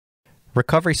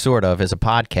Recovery Sort Of is a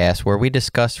podcast where we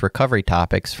discuss recovery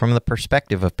topics from the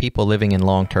perspective of people living in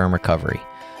long-term recovery.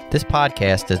 This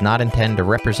podcast does not intend to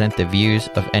represent the views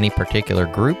of any particular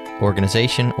group,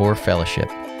 organization, or fellowship.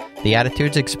 The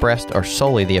attitudes expressed are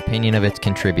solely the opinion of its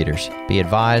contributors. Be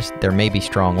advised, there may be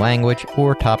strong language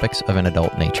or topics of an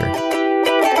adult nature.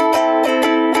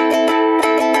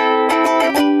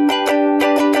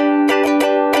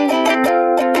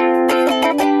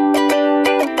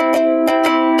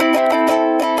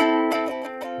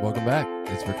 Welcome back.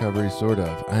 It's Recovery Sort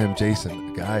Of. I am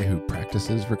Jason, a guy who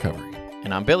practices recovery.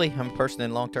 And I'm Billy. I'm a person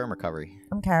in long-term recovery.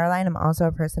 I'm Caraline. I'm also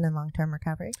a person in long-term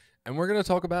recovery. And we're going to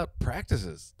talk about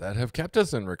practices that have kept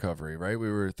us in recovery, right? We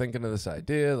were thinking of this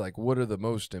idea, like what are the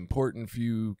most important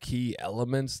few key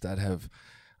elements that have,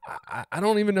 I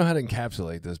don't even know how to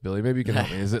encapsulate this, Billy. Maybe you can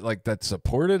help me. Is it like that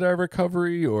supported our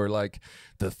recovery, or like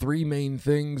the three main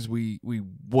things we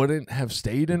wouldn't have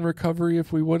stayed in recovery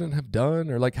if we wouldn't have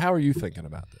done? Or like, how are you thinking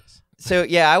about this? So,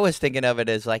 yeah, I was thinking of it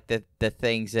as like the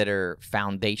things that are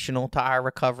foundational to our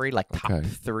recovery, like top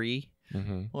three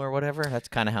or whatever. That's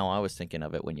kind of how I was thinking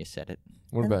of it when you said it.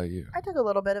 What about you? I took a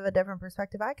little bit of a different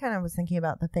perspective. I kind of was thinking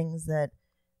about the things that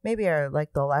maybe are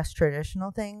like the less traditional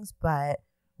things, but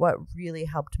what really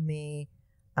helped me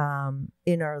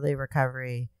in early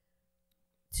recovery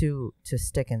to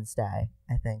stick and stay,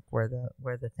 I think, were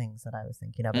the things that I was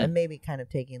thinking of, and maybe kind of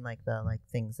taking like the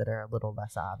things that are a little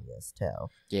less obvious too.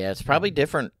 Yeah, it's probably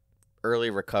different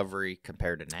early recovery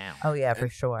compared to now. Oh yeah, for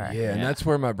sure. Yeah, and that's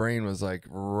where my brain was like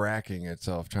racking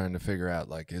itself trying to figure out,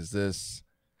 like, is this,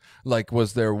 like,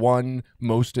 was there one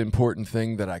most important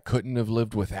thing that I couldn't have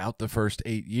lived without the first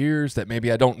 8 years that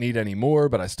maybe I don't need anymore,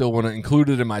 but I still want to include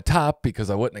it in my top because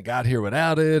I wouldn't have got here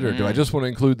without it? Or do I just want to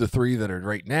include the three that are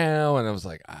right now? And I was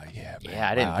like, yeah, man, yeah,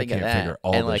 I didn't think of that.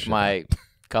 And like my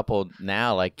couple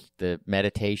now, like the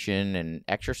meditation and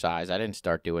exercise, I didn't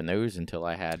start doing those until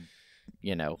I had,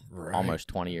 almost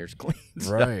 20 years clean.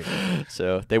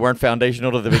 So they weren't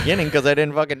foundational to the beginning because I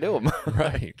didn't fucking do them.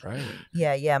 Right.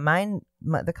 Yeah.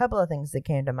 The couple of things that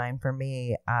came to mind for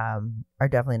me are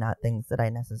definitely not things that I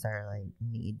necessarily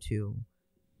need to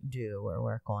do or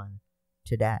work on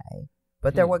today,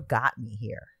 but they're what got me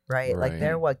here, right? Like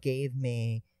they're what gave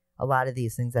me a lot of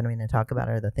these things that I'm going to talk about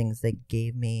are the things that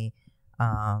gave me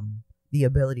the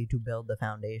ability to build the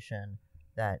foundation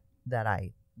that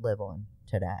I live on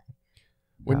today.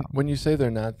 When you say they're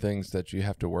not things that you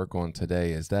have to work on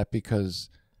today, is that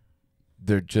because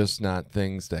they're just not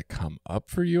things that come up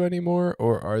for you anymore?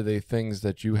 Or are they things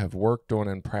that you have worked on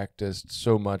and practiced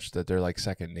so much that they're like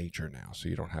second nature now, so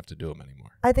you don't have to do them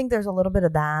anymore? I think there's a little bit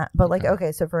of that. But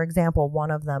so for example, one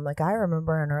of them, like I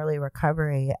remember in early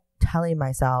recovery telling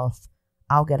myself,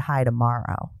 I'll get high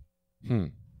tomorrow.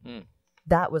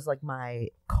 That was like my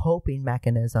coping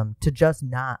mechanism to just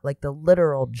not, like the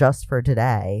literal just for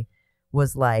today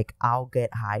was like, I'll get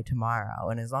high tomorrow.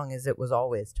 And as long as it was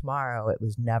always tomorrow, it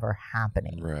was never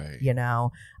happening. Right.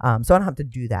 So I don't have to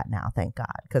do that now, thank God,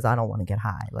 because I don't want to get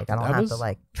high. Like I don't have to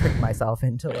like trick myself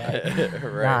into like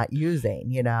not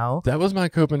using, That was my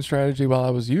coping strategy while I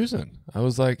was using. I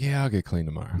was like, yeah, I'll get clean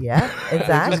tomorrow. Yeah,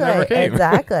 exactly.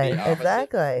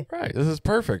 Exactly. Right. This is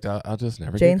perfect. I'll just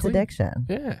never Jane's get clean. addiction.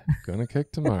 Yeah. Gonna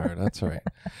kick tomorrow. That's right.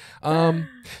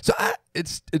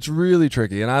 It's really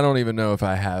tricky, and I don't even know if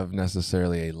I have necessarily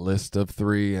a list of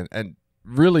three, and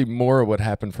really more of what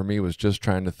happened for me was just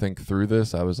trying to think through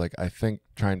this. I was like, I think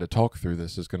trying to talk through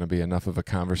this is going to be enough of a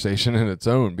conversation in its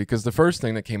own, because the first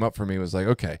thing that came up for me was like,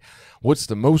 okay, what's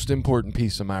the most important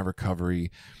piece of my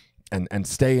recovery, and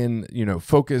stay in,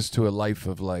 focus to a life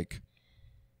of like,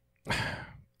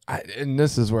 and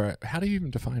this is where, how do you even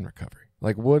define recovery?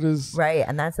 Like, what is right?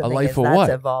 And that's the a thing, life is of that's what?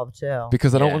 Evolved too.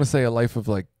 Because I don't want to say a life of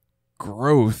like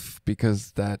growth,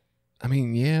 because that, I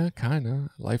mean, yeah, kind of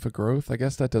life of growth. I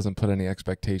guess that doesn't put any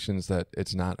expectations that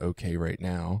it's not okay right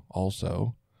now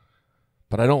also.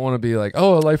 But I don't want to be like,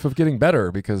 oh, a life of getting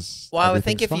better, because well, I would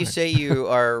think if you say you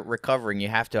are recovering, you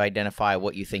have to identify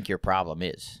what you think your problem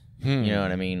is. You know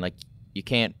what I mean? Like you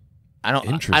can't, I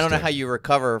don't know how you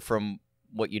recover from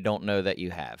what you don't know that you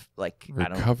have. Like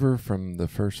recover from the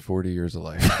first 40 years of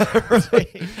life.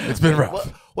 It's been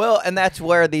rough. Well, and that's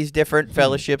where these different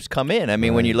fellowships come in. I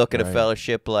mean, when you look at a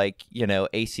fellowship like,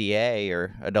 ACA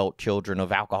or Adult Children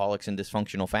of Alcoholics and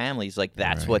Dysfunctional Families, like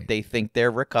that's what they think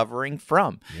they're recovering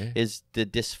from, is the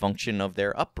dysfunction of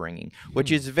their upbringing,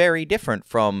 which is very different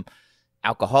from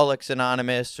Alcoholics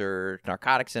Anonymous or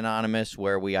Narcotics Anonymous,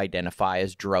 where we identify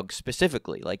as drugs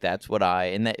specifically. Like that's what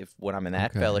when I'm in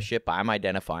that fellowship, I'm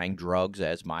identifying drugs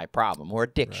as my problem, or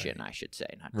addiction, I should say,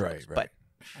 not drugs. But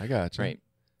I got you. Right.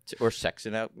 or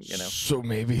sexing out, you know. So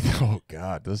maybe, oh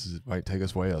God, might take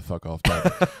us way the fuck off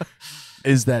topic.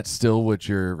 Is that still what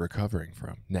you're recovering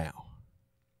from now?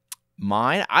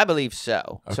 Mine, I believe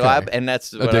so. Okay. So and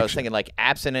that's what I was thinking. Like,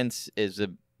 abstinence is a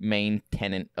main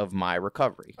tenet of my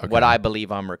recovery. Okay. What I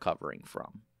believe I'm recovering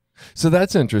from. So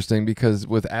that's interesting, because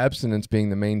with abstinence being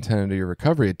the main tenet of your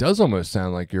recovery, it does almost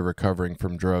sound like you're recovering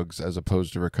from drugs as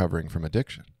opposed to recovering from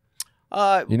addiction.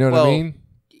 You know what I mean?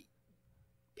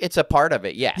 It's a part of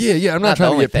it, yes. Yeah. I'm not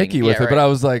trying to get picky with it, right. but I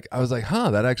was like,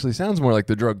 that actually sounds more like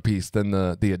the drug piece than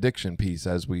the addiction piece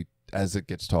as it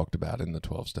gets talked about in the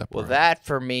 12-step. Well, that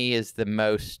for me is the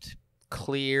most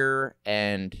clear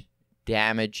and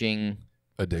damaging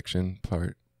addiction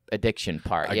part.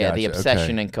 Yeah, the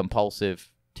obsession and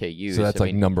compulsive to use. So that's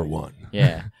number one.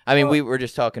 Yeah. I mean, we were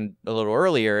just talking a little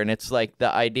earlier, and it's like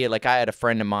the idea, like I had a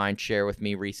friend of mine share with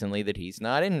me recently that he's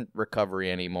not in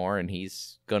recovery anymore, and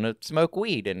he's going to smoke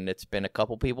weed, and it's been a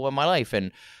couple people in my life,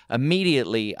 and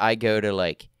immediately I go to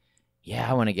like, yeah,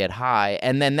 I want to get high.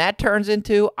 And then that turns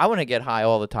into, I want to get high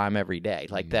all the time, every day.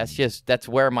 Like, that's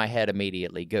where my head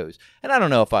immediately goes. And I don't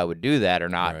know if I would do that or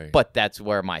not, but that's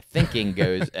where my thinking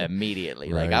goes immediately.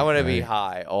 Like, I want to be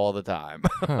high all the time.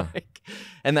 Huh.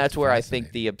 And that's where I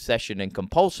think the obsession and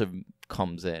compulsive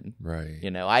comes in. Right.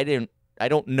 You know, I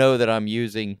don't know that I'm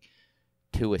using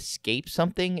to escape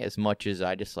something as much as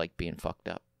I just like being fucked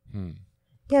up.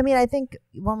 Yeah, I mean, I think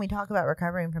when we talk about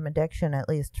recovering from addiction, at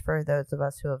least for those of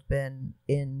us who have been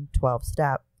in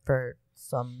 12-step for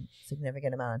some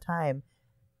significant amount of time,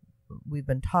 we've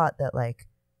been taught that, like,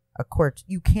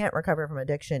 you can't recover from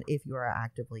addiction if you are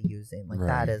actively using. Like,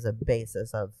 that is a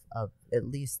basis of at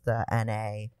least the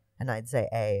NA and I'd say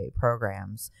AA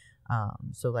programs.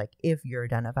 So, like, if you're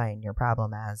identifying your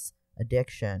problem as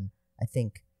addiction, I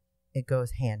think it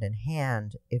goes hand in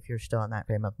hand if you're still in that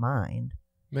frame of mind.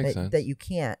 Makes sense. That you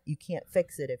can't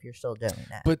fix it if you're still doing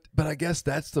it. But I guess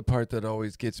that's the part that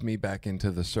always gets me back into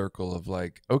the circle of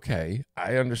like, okay,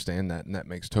 I understand that and that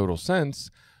makes total sense.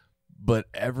 But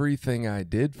everything I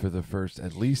did for the first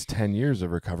at least 10 years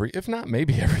of recovery, if not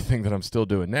maybe everything that I'm still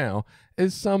doing now,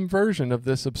 is some version of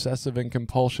this obsessive and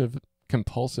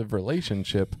compulsive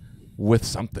relationship with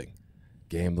something.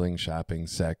 Gambling, shopping,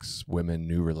 sex, women,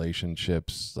 new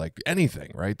relationships, like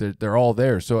anything, right? They're all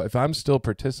there. So if I'm still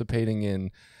participating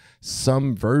in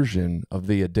some version of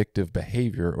the addictive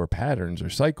behavior or patterns or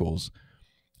cycles,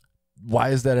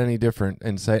 why is that any different?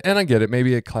 And I get it,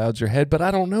 maybe it clouds your head, but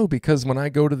I don't know, because when I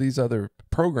go to these other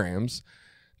programs,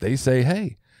 they say,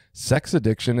 hey, sex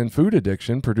addiction and food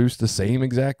addiction produce the same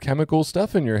exact chemical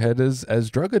stuff in your head as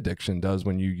drug addiction does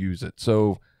when you use it.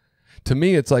 So to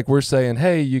me, it's like we're saying,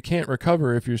 hey, you can't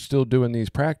recover if you're still doing these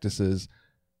practices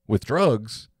with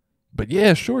drugs. But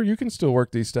yeah, sure, you can still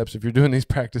work these steps if you're doing these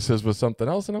practices with something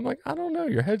else. And I'm like, I don't know.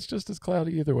 Your head's just as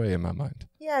cloudy either way in my mind.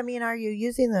 Yeah, I mean, are you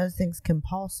using those things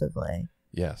compulsively?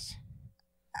 Yes.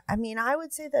 I mean, I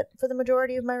would say that for the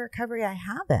majority of my recovery, I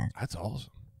haven't. That's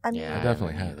awesome. I mean, Yeah, I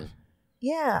definitely have.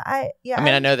 Yeah, I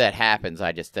mean, I know that happens.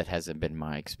 That hasn't been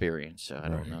my experience, so I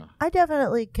don't know. I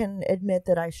definitely can admit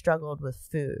that I struggled with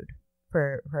food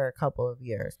for a couple of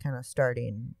years, kind of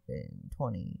starting in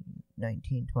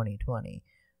 2019, 2020.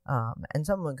 And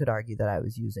someone could argue that I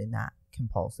was using that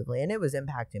compulsively, and it was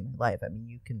impacting my life. I mean,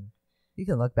 you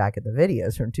can look back at the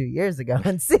videos from 2 years ago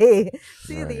and see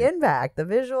the impact, the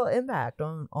visual impact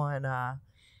on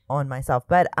myself.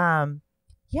 But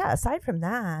yeah, aside from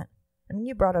that, I mean,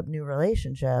 you brought up new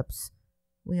relationships.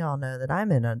 We all know that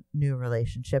I'm in a new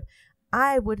relationship.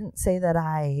 I wouldn't say that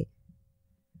I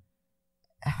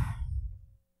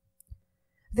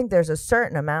think there's a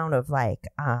certain amount of like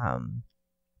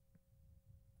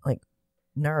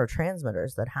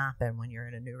neurotransmitters that happen when you're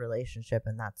in a new relationship,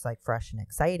 and that's like fresh and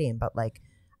exciting, but like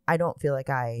I don't feel like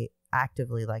I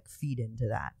actively like feed into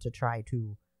that to try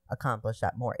to accomplish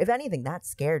that more. If anything, that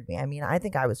scared me. I mean, I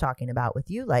think I was talking about with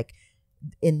you, like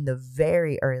in the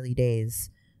very early days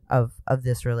of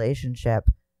this relationship,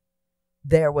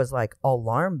 there was like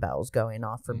alarm bells going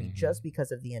off for me just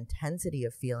because of the intensity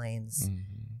of feelings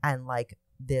and like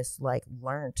this like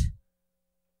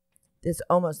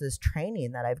this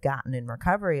training that I've gotten in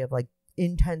recovery of like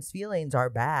intense feelings are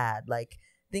bad. Like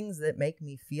things that make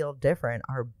me feel different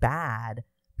are bad,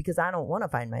 because I don't want to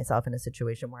find myself in a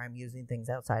situation where I'm using things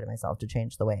outside of myself to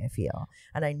change the way I feel.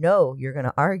 And I know you're going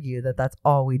to argue that that's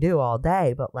all we do all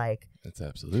day, but like it's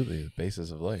absolutely the basis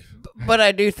of life. But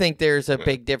I do think there's a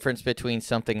big difference between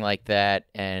something like that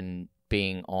and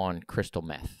being on crystal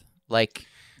meth. Like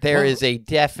there is a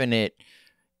definite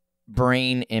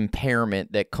brain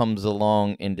impairment that comes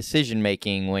along in decision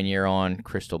making when you're on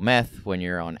crystal meth, when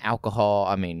you're on alcohol.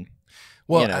 I mean,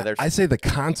 Well, you know, I say the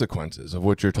consequences of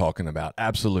what you're talking about.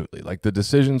 Absolutely. Like the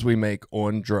decisions we make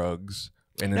on drugs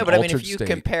in an no, but I mean, altered if you state.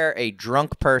 compare a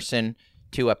drunk person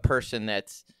to a person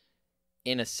that's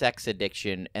in a sex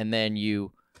addiction, and then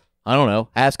you, I don't know,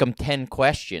 ask them 10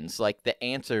 questions, like the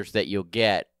answers that you'll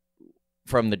get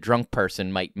from the drunk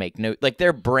person might make no, like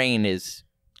their brain is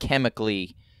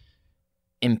chemically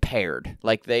impaired.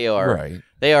 Like they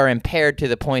are impaired to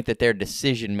the point that their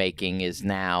decision making is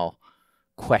now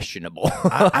questionable.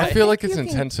 I feel like it's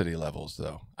intensity levels,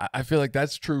 though. I feel like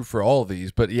that's true for all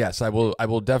these, but yes, I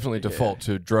will definitely default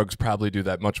to drugs probably do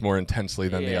that much more intensely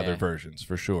than the other versions,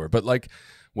 for sure. But like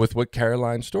with what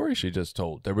Caraline's story she just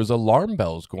told, there was alarm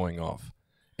bells going off.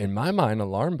 In my mind,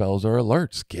 alarm bells are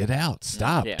alerts. Get out,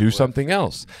 stop, do something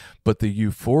else. But the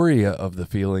euphoria of the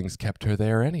feelings kept her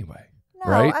there anyway.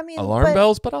 No, right? I mean, alarm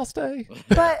bells, but I'll stay.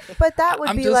 But that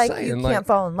would be like saying, you can't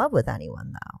fall in love with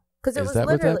anyone, though. Because it was that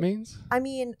literally, what that means? I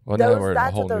mean, well,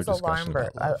 that's what those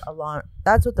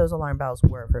that's what those alarm bells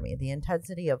were for me. The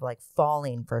intensity of like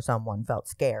falling for someone felt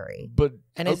scary.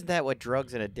 And isn't that what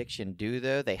drugs and addiction do,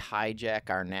 though? They hijack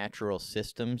our natural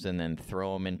systems and then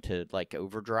throw them into like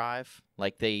overdrive.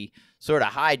 Like they sort of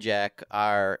hijack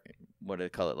our, what do they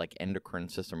call it, like endocrine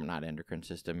system, not endocrine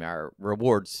system, our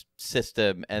rewards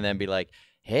system, and then be like,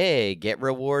 hey, get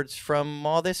rewards from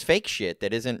all this fake shit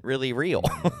that isn't really real.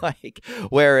 Like,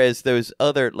 whereas those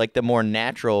other, like the more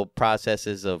natural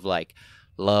processes of like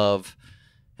love,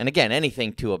 and again,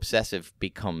 anything too obsessive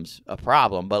becomes a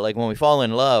problem. But like when we fall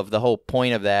in love, the whole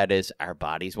point of that is our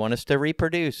bodies want us to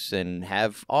reproduce and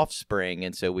have offspring.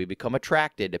 And so we become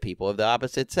attracted to people of the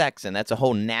opposite sex. And that's a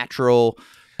whole natural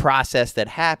process that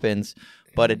happens.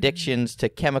 But addictions to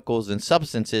chemicals and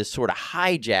substances sort of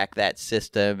hijack that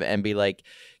system and be like,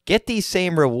 get these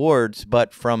same rewards,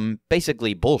 but from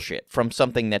basically bullshit, from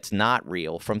something that's not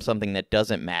real, from something that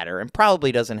doesn't matter and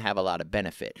probably doesn't have a lot of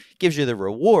benefit. Gives you the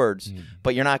rewards,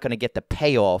 but you're not going to get the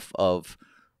payoff of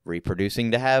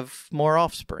reproducing to have more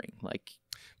offspring. Like,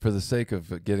 for the sake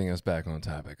of getting us back on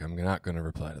topic, I'm not going to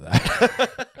reply to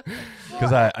that.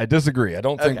 Because I disagree. I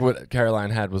don't think what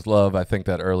Caraline had was love. I think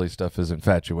that early stuff is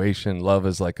infatuation. Love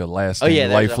is like a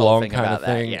lasting, lifelong kind of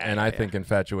thing. I think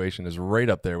infatuation is right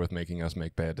up there with making us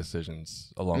make bad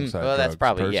decisions alongside drugs, that's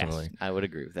probably, personally. yes. I would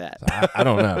agree with that. So I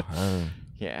don't know.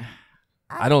 Yeah.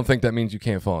 I don't think that means you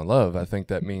can't fall in love. I think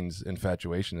that means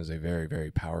infatuation is a very,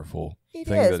 very powerful thing.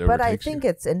 It is, but I think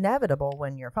it's inevitable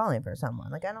when you're falling for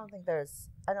someone. Like, I don't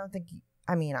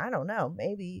know,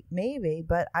 maybe,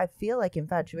 but I feel like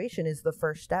infatuation is the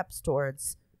first steps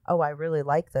towards, oh, I really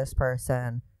like this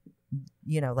person.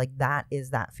 You know, like that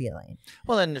is that feeling.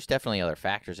 Well, then there's definitely other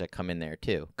factors that come in there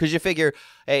too. Because you figure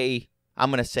I'm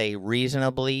going to say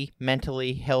reasonably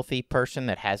mentally healthy person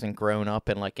that hasn't grown up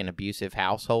in like an abusive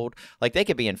household, like they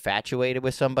could be infatuated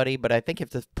with somebody, but I think if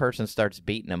the person starts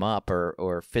beating them up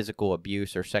or physical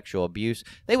abuse or sexual abuse,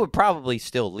 they would probably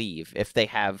still leave if they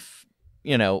have,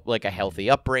 you know, like a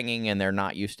healthy upbringing and they're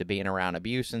not used to being around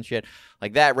abuse and shit.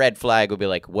 Like that red flag would be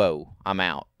like, whoa, I'm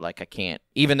out. Like I can't,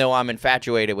 even though I'm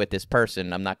infatuated with this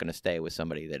person, I'm not going to stay with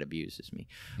somebody that abuses me.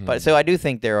 But so I do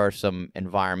think there are some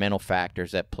environmental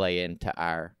factors that play into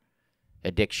our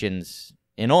addictions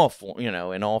in all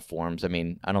forms. I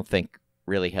mean, I don't think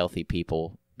really healthy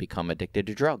people become addicted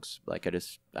to drugs. Like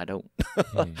I don't.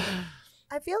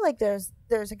 I feel like there's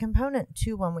a component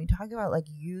too when we talk about like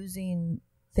using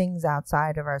things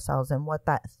outside of ourselves and what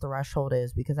that threshold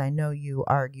is, because I know you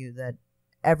argue that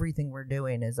everything we're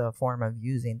doing is a form of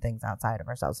using things outside of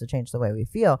ourselves to change the way we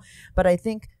feel. But I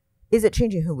think, is it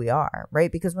changing who we are, right?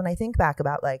 Because when I think back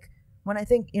about when I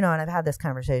think, and I've had this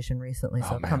conversation recently,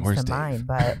 so it comes to mind,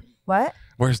 but what?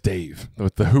 Where's Dave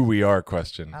with the who we are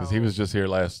question? Because he was just here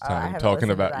last time talking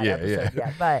about,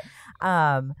 But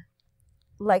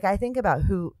like I think about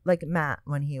who, like Matt,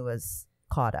 when he was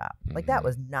caught up, like that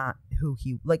was not who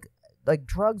he, like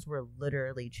drugs were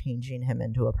literally changing him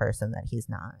into a person that he's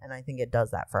not. And I think it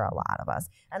does that for a lot of us.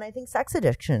 And I think sex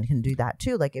addiction can do that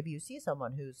too. Like if you see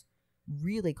someone who's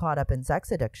really caught up in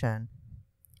sex addiction,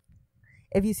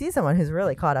 you're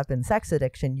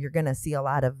going to see a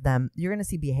lot of them. You're going to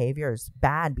see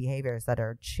bad behaviors that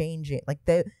are changing, like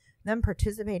them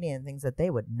participating in things that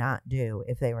they would not do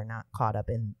if they were not caught up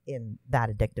in that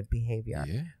addictive behavior.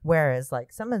 Yeah. Whereas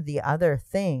like some of the other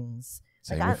things,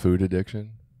 same with food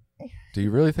addiction. Do you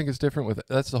really think it's different with?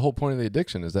 That's the whole point of the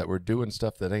addiction, is that we're doing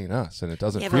stuff that ain't us, and it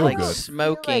doesn't feel like good.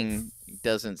 Smoking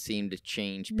doesn't seem to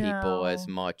change people as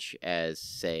much as,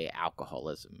 say,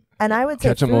 alcoholism. And I would say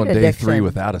catch them on day 3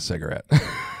 without a cigarette.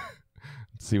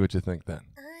 See what you think then.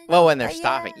 Well, when they're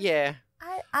stopping,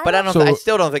 But I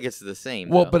still don't think it's the same.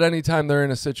 Well, though. but anytime they're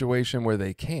in a situation where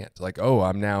they can't, like, oh,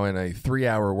 I'm now in a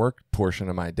 3-hour work portion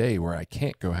of my day where I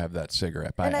can't go have that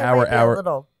cigarette by and hour. A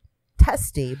little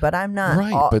testy, but I'm not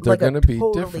right. But they're like going to be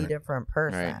totally different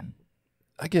person. Right.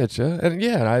 I get you, and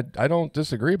yeah, I don't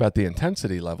disagree about the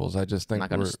intensity levels. I just think I'm not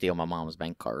going to steal my mom's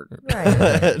bank card.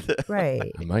 Right.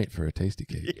 Right. I might for a tasty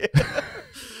cake. Yeah.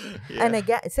 Yeah. And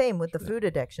again, same with the food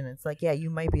addiction. It's like, yeah,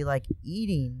 you might be like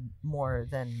eating more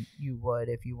than you would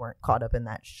if you weren't caught up in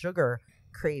that sugar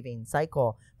craving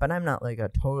cycle. But I'm not like a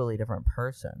totally different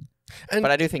person. But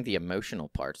I do think the emotional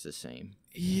part's the same.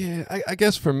 Yeah, I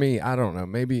guess for me, I don't know.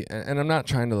 Maybe, and I'm not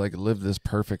trying to like live this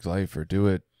perfect life or do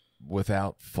it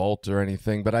without fault or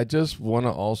anything, but I just want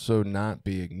to also not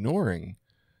be ignoring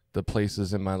the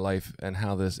places in my life and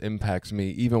how this impacts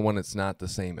me, even when it's not the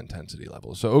same intensity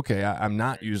level. So, okay, I'm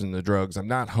not using the drugs. I'm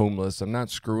not homeless. I'm not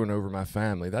screwing over my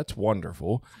family. That's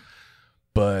wonderful.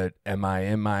 But am I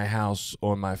in my house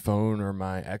on my phone or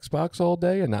my Xbox all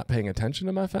day and not paying attention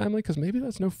to my family? Because maybe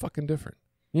that's no fucking different.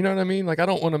 You know what I mean? Like, I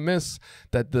don't want to miss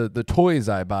that the toys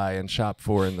I buy and shop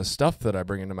for and the stuff that I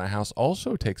bring into my house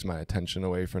also takes my attention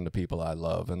away from the people I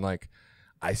love. And, like,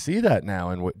 I see that now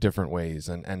in different ways.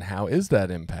 And how is that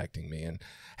impacting me? And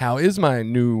how is my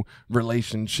new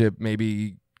relationship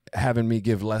maybe having me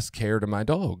give less care to my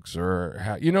dogs? Or,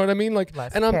 how, you know what I mean? Like,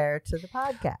 less and care to the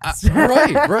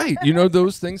podcast. Right. You know,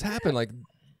 those things happen. Like,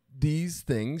 these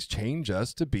things change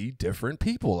us to be different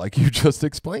people, like you just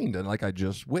explained. And, like, I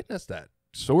just witnessed that.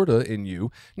 Sort of in you.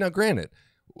 Now, granted,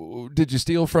 did you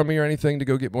steal from me or anything to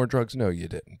go get more drugs? No, you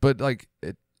didn't. But like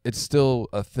it's still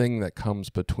a thing that comes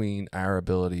between our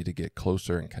ability to get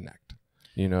closer and connect.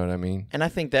 You know what I mean? And I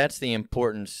think that's the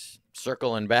importance,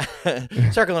 circling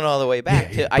all the way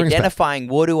back to Bring identifying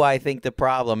what do I think the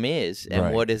problem is and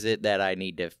Right. what is it that I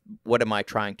need to, what am I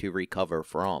trying to recover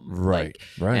from? Right.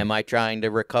 Am I trying to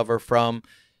recover from,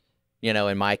 you know,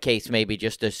 in my case, maybe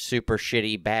just a super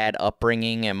shitty, bad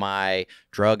upbringing, and my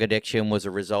drug addiction was a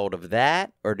result of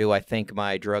that? Or do I think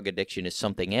my drug addiction is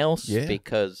something else? Yeah.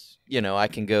 Because, you know, I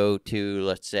can go to,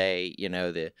 let's say, you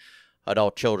know, the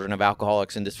adult children of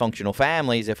alcoholics and dysfunctional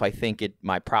families if I think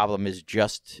my problem is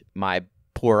just my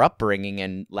poor upbringing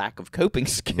and lack of coping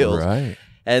skills. Right.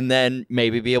 And then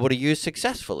maybe be able to use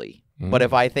successfully. But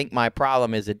if I think my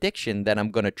problem is addiction, then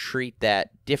I'm going to treat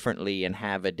that differently and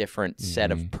have a different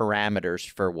set of parameters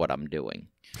for what I'm doing.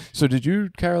 So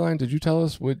Caraline, did you tell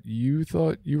us what you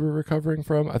thought you were recovering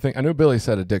from? I know Billy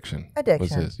said addiction. Addiction.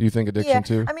 Was his. You think addiction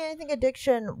too? I mean, I think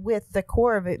addiction with the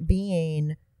core of it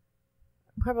being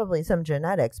probably some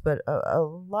genetics, but a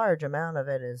large amount of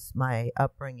it is my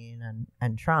upbringing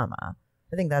and trauma.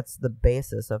 I think that's the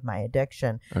basis of my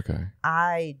addiction. Okay.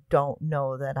 I don't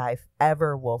know that I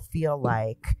ever will feel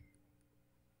like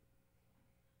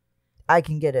I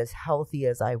can get as healthy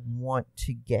as I want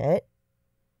to get,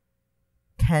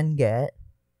 can get,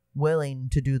 willing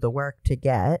to do the work to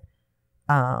get,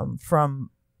 from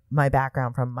my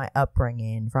background, from my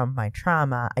upbringing, from my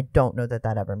trauma. I don't know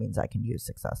that ever means I can use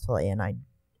successfully. And I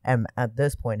am at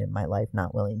this point in my life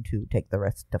not willing to take the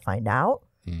risk to find out.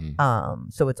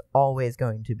 So it's always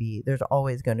going to be, there's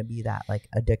always going to be that like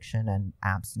addiction and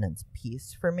abstinence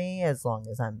piece for me as long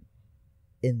as I'm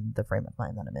in the frame of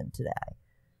mind that I'm in today.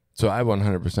 So I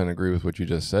 100% agree with what you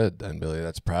just said then, Billy.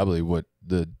 That's probably what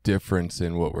the difference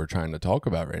in what we're trying to talk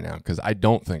about right now, because I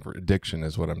don't think addiction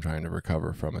is what I'm trying to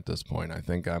recover from at this point. I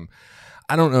think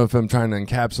I don't know if I'm trying to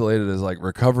encapsulate it as like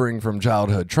recovering from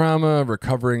childhood trauma,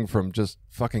 recovering from just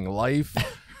fucking life,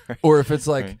 or if it's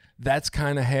like that's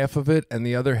kind of half of it, and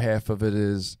the other half of it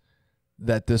is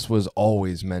that this was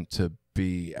always meant to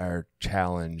be our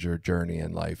challenge or journey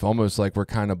in life. Almost like we're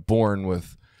kind of born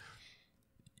with,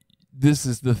 this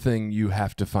is the thing you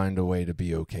have to find a way to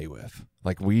be okay with.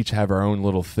 Like we each have our own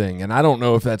little thing. And I don't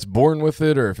know if that's born with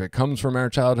it or if it comes from our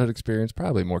childhood experience.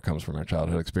 Probably more comes from our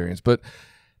childhood experience. But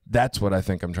that's what I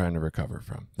think I'm trying to recover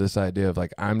from. This idea of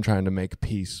like, I'm trying to make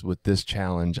peace with this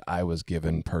challenge I was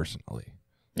given personally.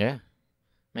 Yeah.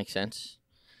 Makes sense.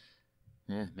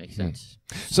 Yeah, makes sense.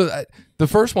 So the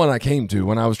first one I came to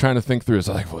when I was trying to think through is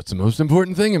like, what's the most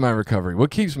important thing in my recovery?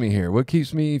 What keeps me here? What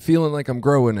keeps me feeling like I'm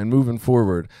growing and moving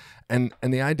forward? And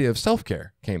the idea of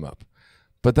self-care came up.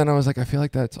 But then I was like, I feel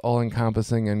like that's all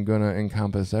encompassing and going to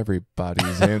encompass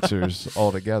everybody's answers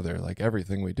altogether. Like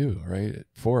everything we do, right?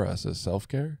 For us is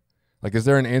self-care. Like, is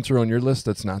there an answer on your list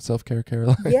that's not self-care,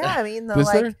 Caroline? Yeah, I mean,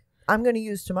 Is there? I'm going to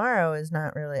use tomorrow is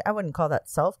not really, I wouldn't call that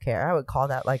self-care. I would call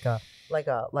that like a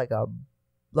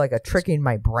tricking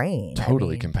my brain.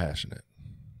 Totally compassionate.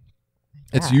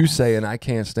 It's you saying, I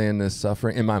can't stand this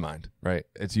suffering, in my mind, right?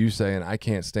 It's you saying, I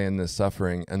can't stand this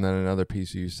suffering, and then another piece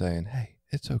of you saying, hey,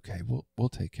 it's okay. We'll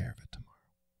take care of it tomorrow.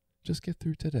 Just get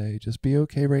through today. Just be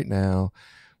okay right now.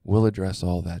 We'll address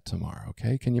all that tomorrow,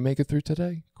 okay? Can you make it through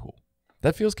today? Cool.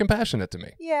 That feels compassionate to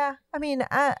me. Yeah. I mean,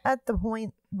 at the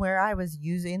point where I was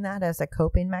using that as a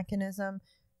coping mechanism,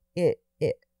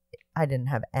 I didn't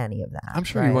have any of that. I'm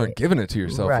sure you weren't giving it to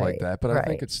yourself like that, but I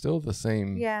think it's still the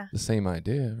same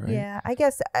idea, right? Yeah, I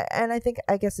guess, and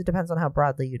I guess it depends on how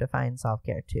broadly you define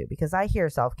self-care too, because I hear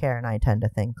self-care and I tend to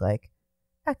think like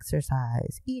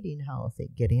exercise, eating healthy,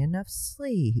 getting enough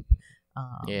sleep.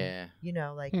 You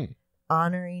know, like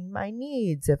honoring my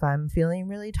needs if I'm feeling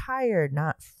really tired,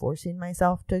 not forcing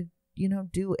myself to, you know,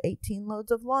 do 18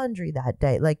 loads of laundry that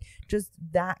day. Like just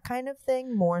that kind of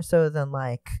thing more so than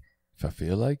like, if I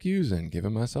feel like using,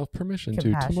 giving myself permission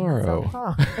to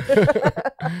tomorrow.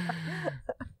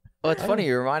 Well, it's funny.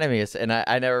 You reminded me, and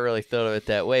I never really thought of it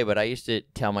that way, but I used to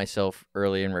tell myself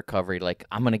early in recovery, like,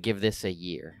 I'm going to give this a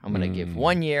year. I'm going to give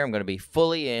 1 year. I'm going to be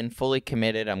fully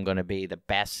committed. I'm going to be the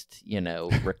best, you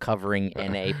know, recovering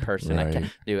NA person. I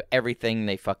can do everything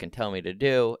they fucking tell me to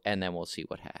do, and then we'll see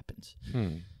what happens.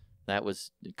 That was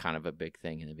kind of a big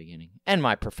thing in the beginning. And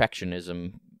my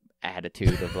perfectionism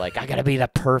attitude of like, I gotta be the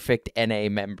perfect NA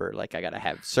member, like I gotta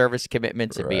have service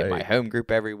commitments and be in my home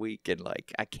group every week, and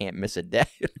like I can't miss a day.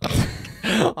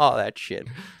 All that shit.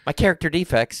 My character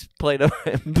defects played an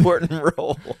important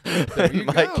role in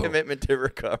my commitment to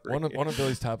recovery. One of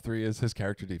Billy's top 3 is his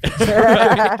character defects.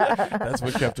 That's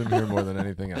what kept him here more than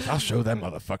anything else. I'll show them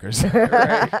motherfuckers.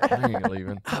 I ain't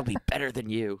leaving. I'll be better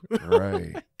than you.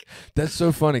 Right. That's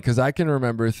so funny because I can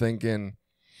remember thinking,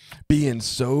 being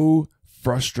so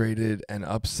frustrated and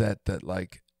upset that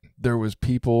like there was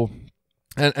people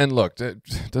and look,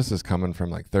 this is coming from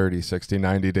like 30, 60,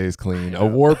 90 days clean, a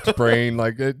warped brain,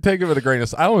 like take it with a grain of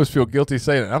salt. I almost feel guilty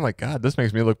saying it. I'm like, God, this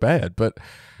makes me look bad. But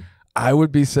I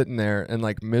would be sitting there and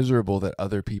like miserable that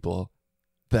other people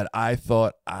that I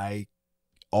thought I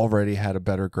already had a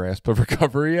better grasp of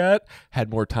recovery at had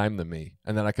more time than me,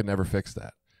 and then I could never fix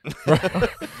that.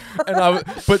 And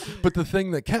but the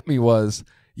thing that kept me was,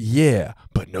 yeah,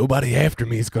 but nobody after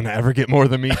me is going to ever get more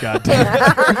than me, goddamn.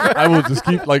 I will just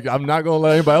keep, like, I'm not going to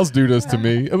let anybody else do this to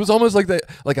me. It was almost like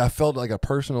I felt like a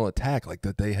personal attack, like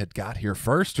that they had got here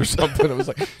first or something. It was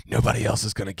like, nobody else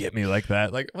is going to get me like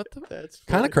that. Like, what the? That's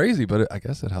kind of crazy, but I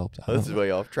guess it helped. This is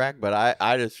way off track, but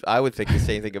I would think the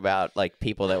same thing about, like,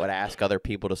 people that would ask other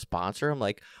people to sponsor. I'm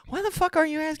like, why the fuck are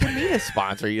you asking me to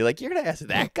sponsor you? Like, you're going to ask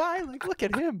that guy? Like, look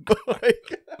at him.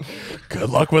 Like, good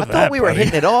luck with that, I thought we were buddy.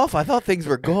 hitting it off. I thought things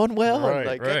were going well. Right,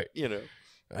 like, right. You know.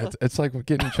 It's like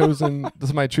getting chosen,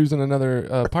 somebody choosing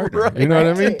another partner. Right, you know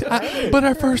what I mean? But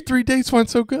our first 3 dates went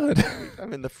so good.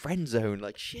 I'm in the friend zone,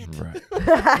 like shit. Right.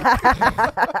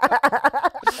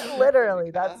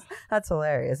 Literally, that's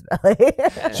hilarious, Billy.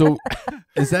 So,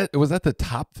 was that the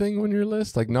top thing on your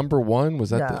list? Like number one?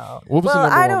 Was that what was the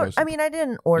number one list? I mean, I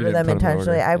didn't order them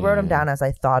intentionally. I wrote them down as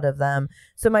I thought of them.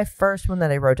 So my first one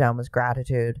that I wrote down was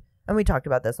gratitude, and we talked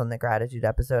about this on the gratitude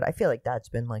episode. I feel like that's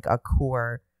been like a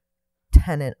core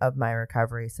tenet of my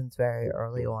recovery since very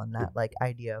early on, that like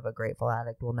idea of a grateful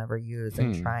addict will never use,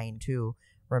 and trying to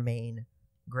remain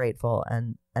grateful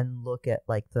and look at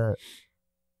like the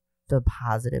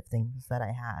positive things that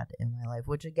I had in my life,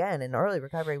 which again in early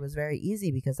recovery was very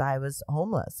easy because I was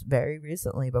homeless very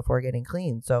recently before getting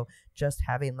clean. So just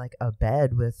having like a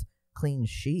bed with clean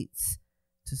sheets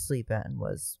to sleep in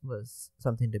was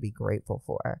something to be grateful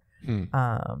for.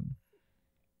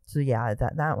 So yeah,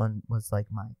 that one was like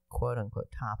my quote unquote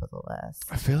top of the list.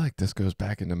 I feel like this goes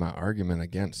back into my argument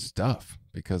against stuff,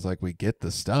 because like we get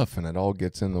the stuff and it all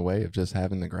gets in the way of just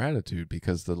having the gratitude,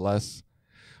 because the less,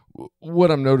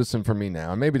 what I'm noticing for me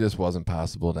now, and maybe this wasn't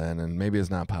possible then, and maybe it's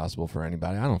not possible for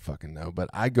anybody, I don't fucking know, but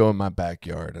I go in my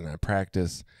backyard and I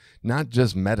practice not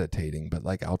just meditating, but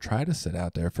like I'll try to sit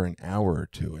out there for an hour or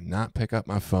two and not pick up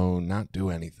my phone, not do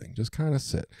anything, just kind of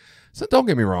sit. So don't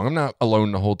get me wrong, I'm not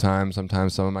alone the whole time.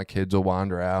 Sometimes some of my kids will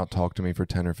wander out, talk to me for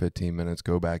 10 or 15 minutes,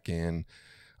 go back in.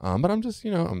 But I'm just,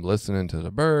 I'm listening to the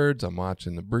birds. I'm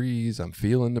watching the breeze. I'm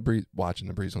feeling the breeze, watching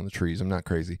the breeze on the trees. I'm not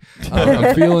crazy.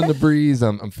 I'm feeling the breeze.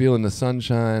 I'm feeling the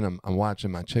sunshine. I'm watching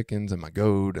my chickens and my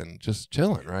goat and just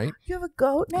chilling, right? You have a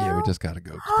goat now? Yeah, we just got a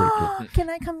goat. It's pretty cool.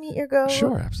 Can I come meet your goat?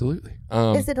 Sure, absolutely.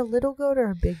 Is it a little goat or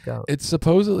a big goat? It's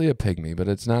supposedly a pygmy, but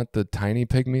it's not the tiny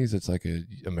pygmies. It's like a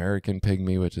American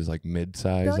pygmy, which is like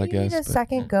mid-size, I guess. Don't you need a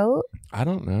second goat? I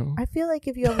don't know. I feel like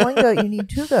if you have one goat, you need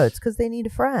two goats because they need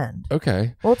a friend.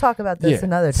 Okay. Well, we'll talk about this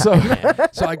another time.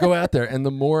 So I go out there, and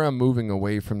the more I'm moving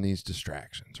away from these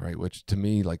distractions, right, which to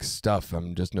me, like stuff,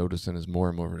 I'm just noticing is more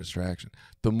and more of a distraction,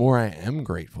 the more I am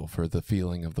grateful for the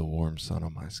feeling of the warm sun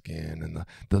on my skin and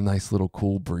the nice little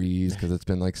cool breeze, because it's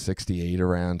been like 68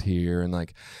 around here, and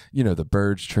like, you know, the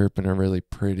birds chirping are really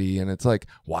pretty, and it's like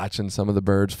watching some of the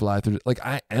birds fly through. Like,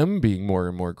 I am being more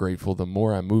and more grateful the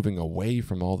more I'm moving away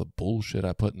from all the bullshit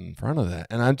I put in front of that.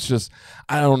 And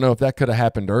I don't know if that could have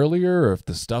happened earlier or if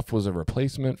the stuff was a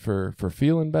replacement for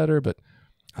feeling better, but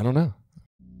I don't know.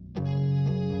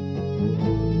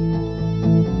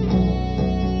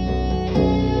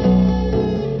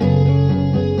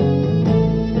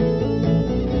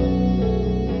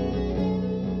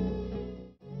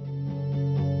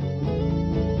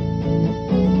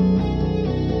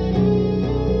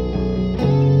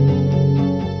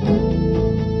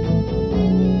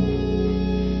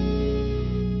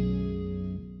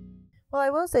 Well, I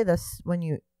will say this: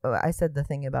 when I said the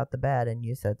thing about the bed and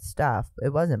you said stuff,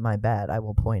 it wasn't my bed. I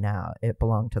will point out it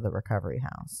belonged to the recovery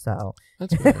house. So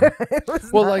that's fair.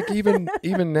 Well, like even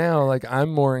now, like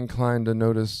I'm more inclined to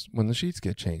notice when the sheets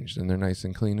get changed and they're nice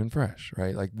and clean and fresh,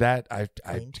 right? Like that, I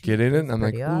get in it and I'm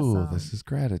like, ooh, this is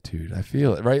gratitude. I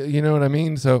feel it, right? You know what I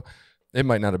mean? So it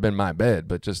might not have been my bed,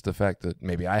 but just the fact that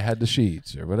maybe I had the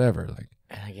sheets or whatever. Like,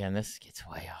 and again, this gets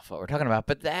way off what we're talking about,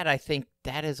 but that, I think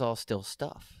that is all still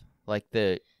stuff. Like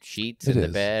the sheets and the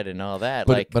bed and all that.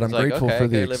 But I'm grateful for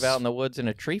the live out in the woods in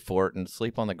a tree fort and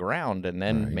sleep on the ground, and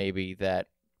then maybe that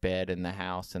bed and the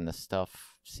house and the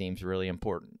stuff seems really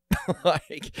important.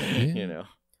 Like, you know.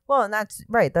 Well, and that's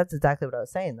right. That's exactly what I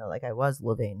was saying, though. Like, I was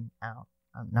living out.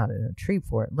 I'm not in a tree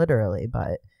fort, literally,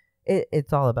 but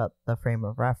it's all about the frame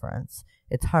of reference.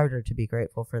 It's harder to be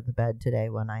grateful for the bed today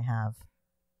when I have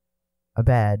a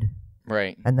bed.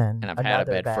 Right. And then I've had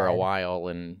a bed for a while,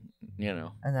 and you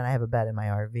know. And then I have a bed in my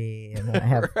RV, and then I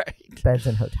have beds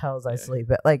in hotels I sleep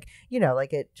at. Like, you know,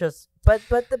 like it just but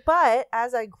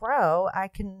as I grow, I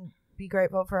can be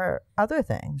grateful for other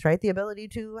things, right? The ability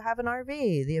to have an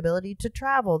RV, the ability to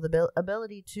travel, the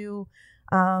ability to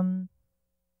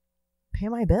pay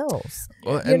my bills.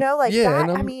 Well, you know, like that.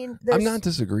 I mean, I'm not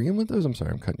disagreeing with those. I'm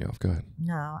sorry, I'm cutting you off. Go ahead.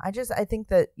 No, I think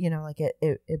that, you know, like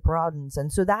it broadens.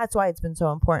 And so that's why it's been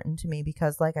so important to me,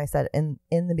 because like I said, in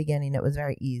the beginning, it was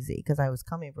very easy because I was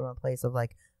coming from a place of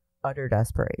like utter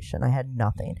desperation. I had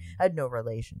nothing. I had no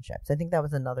relationships. I think that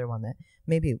was another one that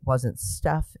maybe wasn't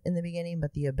stuff in the beginning,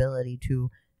 but the ability to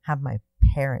have my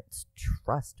parents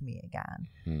trust me again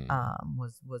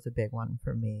was a big one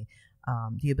for me.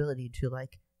 The ability to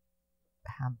like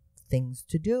have things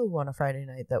to do on a Friday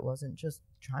night that wasn't just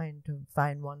trying to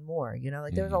find one more, you know,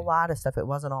 like there was a lot of stuff. It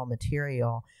wasn't all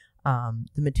material. The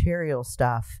material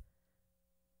stuff,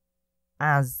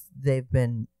 as they've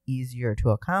been easier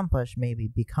to accomplish, maybe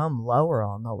become lower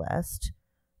on the list,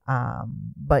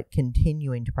 but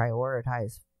continuing to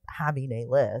prioritize having a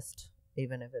list,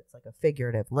 even if it's like a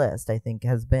figurative list, I think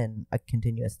has been a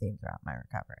continuous theme throughout my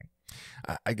recovery.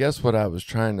 I guess what I was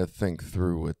trying to think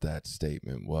through with that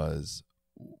statement was,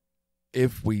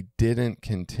 if we didn't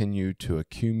continue to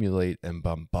accumulate and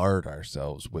bombard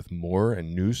ourselves with more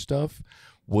and new stuff,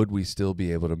 would we still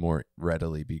be able to more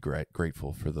readily be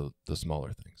grateful for the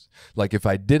smaller things? Like if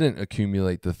I didn't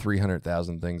accumulate the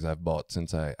 300,000 things I've bought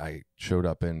since I showed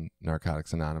up in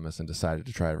Narcotics Anonymous and decided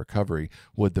to try recovery,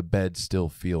 would the bed still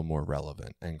feel more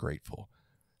relevant and grateful?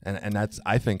 And that's,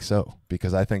 I think so,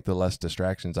 because I think the less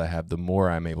distractions I have, the more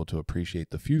I'm able to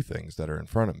appreciate the few things that are in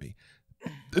front of me.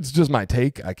 It's just my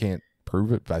take. I can't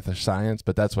prove it by the science,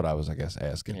 but that's what I was, I guess,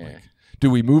 asking. Yeah. Like, do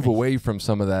we move away from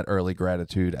some of that early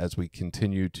gratitude as we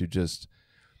continue to just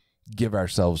give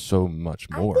ourselves so much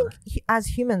more? I think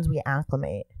as humans, we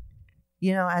acclimate.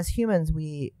 You know, as humans,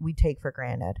 we take for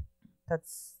granted.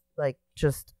 That's like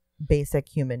just basic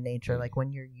human nature. Like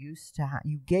when you're used to,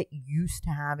 you get used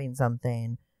to having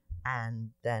something,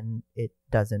 and then it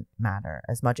doesn't matter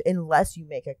as much unless you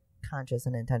make a conscious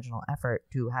and intentional effort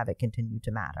to have it continue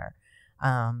to matter.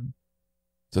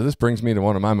 So this brings me to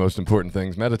one of my most important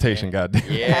things, meditation, goddamn.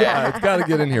 Yeah. It's got to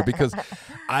get in here, because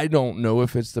I don't know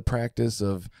if it's the practice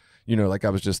of, you know, like I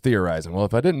was just theorizing, well,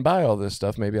 if I didn't buy all this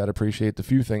stuff, maybe I'd appreciate the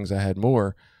few things I had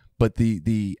more. But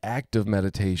the act of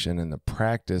meditation and the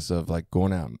practice of like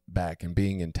going out back and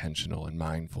being intentional and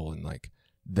mindful, and like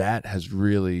that has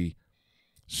really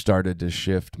started to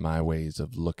shift my ways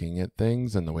of looking at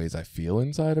things and the ways I feel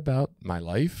inside about my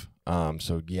life.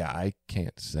 So yeah, I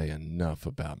can't say enough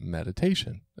about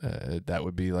meditation. That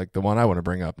would be like the one I want to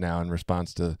bring up now in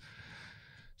response to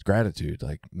gratitude.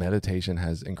 Like meditation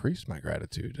has increased my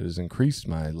gratitude. It has increased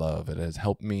my love. It has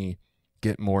helped me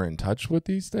get more in touch with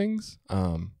these things.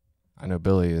 I know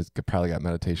Billy has probably got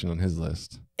meditation on his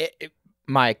list.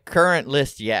 My current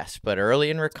list, yes, but early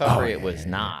in recovery, it was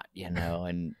not,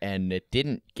 and it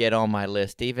didn't get on my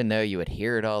list, even though you would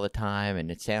hear it all the time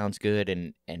and it sounds good.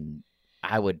 And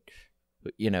I would,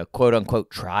 quote unquote,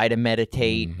 try to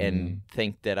meditate and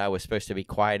think that I was supposed to be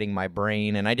quieting my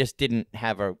brain. And I just didn't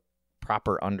have a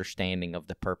proper understanding of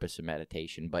the purpose of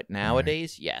meditation. But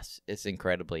nowadays, yes, it's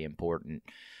incredibly important.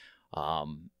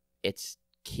 It's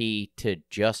key to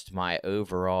just my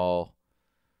overall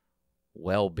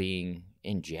well-being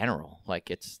in general. Like,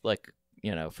 it's like,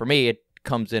 for me, it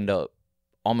comes into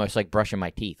almost like brushing my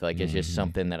teeth. Like, it's just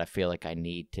something that I feel like I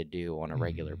need to do on a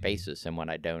regular basis. And when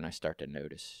I don't, I start to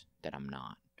notice that I'm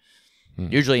not.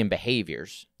 Usually in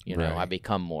behaviors, I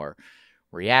become more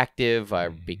reactive. I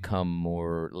become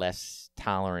less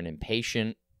tolerant and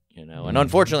patient, and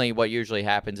unfortunately what usually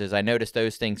happens is I notice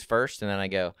those things first, and then I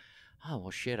go, oh,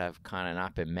 well, shit, I've kind of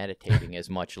not been meditating as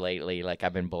much lately. Like,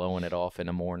 I've been blowing it off in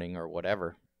the morning or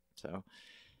whatever. So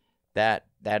that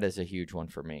is a huge one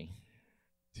for me.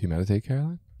 Do you meditate,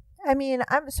 Caraline? I mean,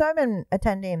 I've been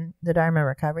attending the Dharma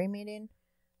recovery meeting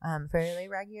fairly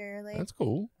regularly. That's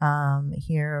cool.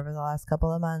 Here over the last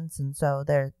couple of months. And so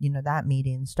there, that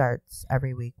meeting starts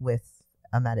every week with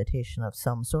a meditation of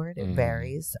some sort. It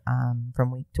varies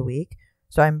from week to week.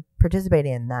 So I'm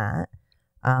participating in that.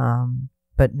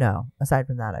 But no, aside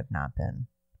from that, I've not been.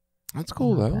 That's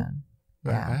cool though.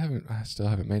 Yeah. I still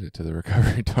haven't made it to the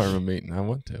recovery Dharma meeting. I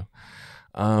want to.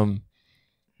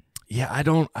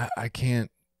 I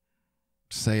can't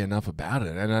say enough about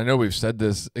it. And I know we've said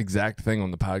this exact thing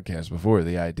on the podcast before,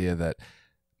 the idea that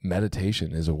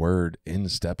meditation is a word in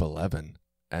step 11.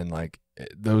 And like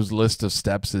those list of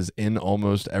steps is in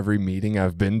almost every meeting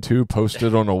I've been to,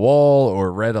 posted on a wall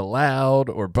or read aloud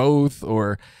or both,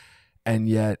 and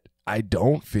yet I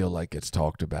don't feel like it's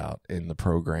talked about in the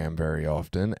program very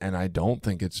often. And I don't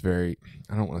think it's I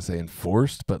don't want to say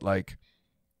enforced, but like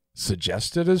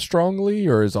suggested as strongly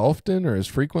or as often or as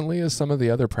frequently as some of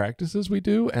the other practices we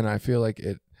do. And I feel like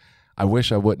I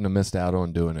wish I wouldn't have missed out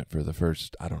on doing it for the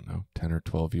first, 10 or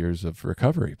 12 years of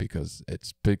recovery, because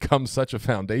it's become such a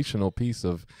foundational piece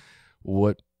of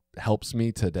what helps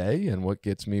me today and what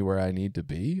gets me where I need to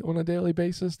be on a daily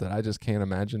basis that I just can't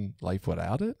imagine life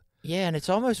without it. Yeah, and it's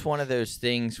almost one of those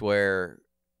things where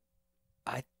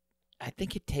I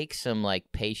think it takes some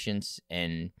like patience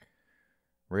and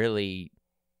really,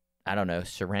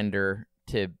 surrender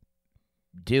to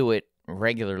do it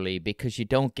regularly, because you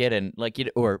don't get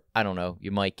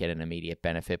you might get an immediate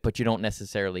benefit, but you don't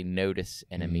necessarily notice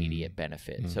an immediate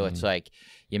benefit. So it's like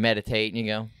you meditate and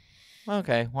you go,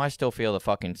 okay, well, I still feel the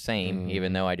fucking same,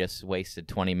 even though I just wasted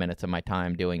 20 minutes of my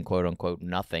time doing quote unquote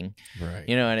nothing. Right.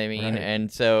 You know what I mean? Right.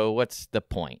 And so what's the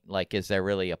point? Like, is there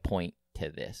really a point to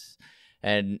this?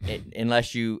 And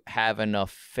unless you have enough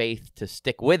faith to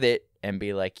stick with it and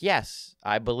be like, yes,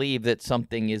 I believe that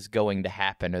something is going to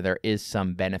happen or there is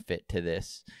some benefit to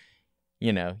this,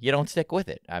 you don't stick with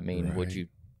it. I mean, would you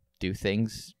do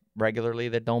things regularly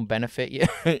that don't benefit you?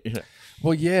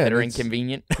 Well, yeah, that are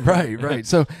inconvenient. Right.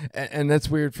 So, and that's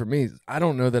weird for me. I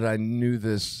don't know that I knew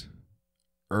this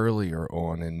earlier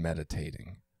on in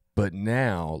meditating, but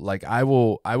now, like, I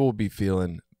will be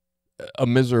feeling a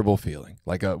miserable feeling,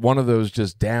 like one of those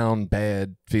just down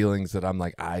bad feelings that I'm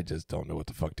like, I just don't know what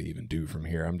the fuck to even do from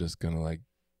here. I'm just gonna like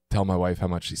tell my wife how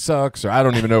much she sucks, or I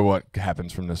don't even know what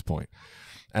happens from this point.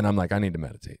 And I'm like, I need to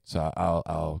meditate. So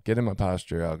I'll get in my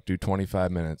posture. I'll do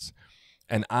 25 minutes.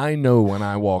 And I know when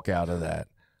I walk out of that,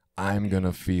 I'm going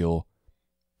to feel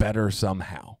better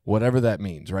somehow, whatever that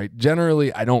means, right?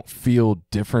 Generally, I don't feel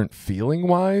different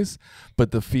feeling-wise,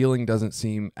 but the feeling doesn't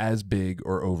seem as big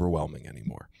or overwhelming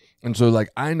anymore. And so, like,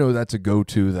 I know that's a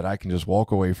go-to that I can just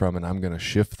walk away from, and I'm going to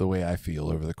shift the way I feel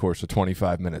over the course of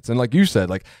 25 minutes. And like you said,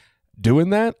 like,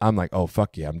 doing that, I'm like, oh,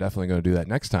 fuck yeah, I'm definitely going to do that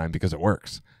next time because it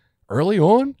works. Early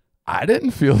on, I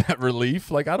didn't feel that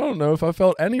relief. Like, I don't know if I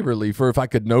felt any relief or if I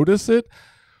could notice it,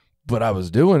 but I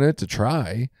was doing it to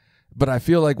try. But I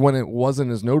feel like when it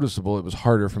wasn't as noticeable, it was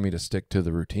harder for me to stick to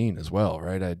the routine as well,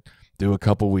 right? I'd do a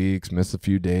couple weeks, miss a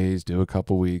few days, do a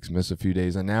couple weeks, miss a few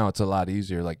days. And now it's a lot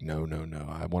easier. Like, no.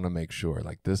 I want to make sure,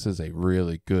 like, this is a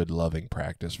really good, loving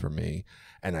practice for me.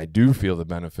 And I do feel the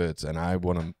benefits, and I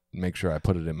want to make sure I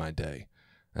put it in my day.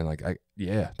 And like,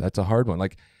 that's a hard one.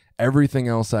 Like, everything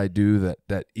else I do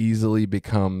that easily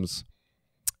becomes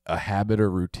a habit or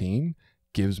routine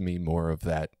gives me more of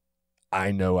that.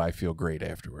 I know I feel great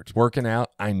afterwards. Working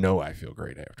out, I know I feel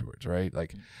great afterwards, right?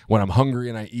 Like when I'm hungry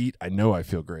and I eat, I know I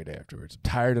feel great afterwards. I'm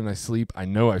tired and I sleep, I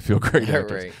know I feel great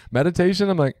afterwards. Right. Meditation,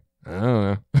 I'm like, I don't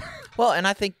know. Well, and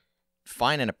I think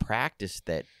finding a practice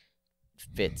that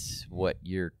fits what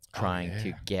you're trying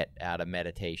to get out of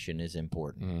meditation is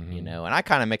important, you know. And I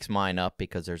kind of mix mine up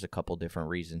because there's a couple different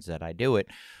reasons that I do it.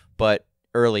 But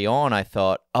early on, I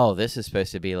thought, oh, this is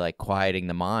supposed to be like quieting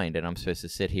the mind, and I'm supposed to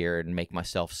sit here and make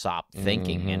myself stop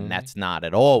thinking, and that's not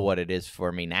at all what it is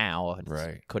for me now.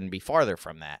 It couldn't be farther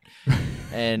from that.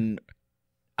 And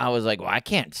I was like, well, I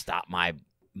can't stop my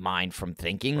mind from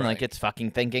thinking. Like, it's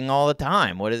fucking thinking all the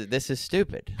time. What is it? This is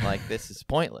stupid. Like, this is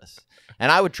pointless. And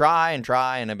I would try,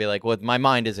 and I'd be like, well, my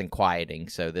mind isn't quieting,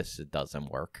 so this doesn't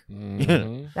work.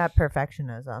 That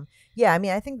perfectionism. Yeah, I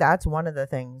mean, I think that's one of the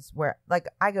things where, like,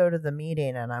 I go to the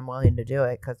meeting and I'm willing to do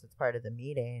it because it's part of the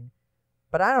meeting,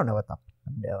 but I don't know what the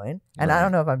I'm doing, and I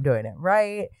don't know if I'm doing it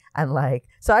right, and like,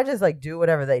 so I just like do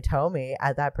whatever they tell me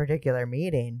at that particular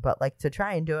meeting. But like, to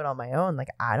try and do it on my own, like,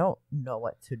 I don't know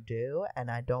what to do, and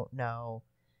I don't know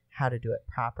how to do it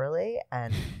properly,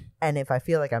 and if I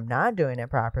feel like I'm not doing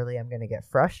it properly, I'm gonna get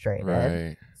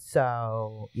frustrated.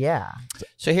 So yeah.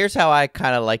 So here's how I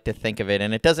kind of like to think of it,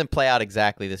 and it doesn't play out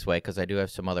exactly this way because I do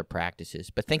have some other practices,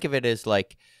 but think of it as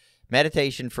like,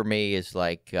 meditation for me is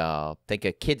like, think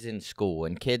of kids in school,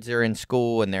 and kids are in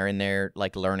school and they're in there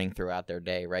like learning throughout their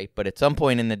day, right? But at some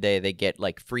point in the day, they get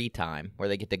like free time where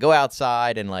they get to go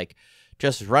outside and like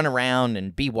just run around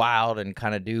and be wild and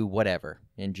kind of do whatever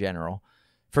in general.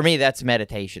 For me, that's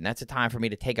meditation. That's a time for me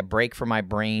to take a break from my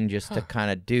brain just to kind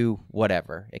of do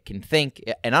whatever. It can think,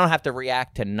 and I don't have to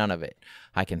react to none of it.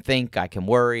 I can think, I can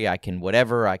worry, I can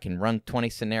whatever. I can run 20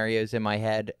 scenarios in my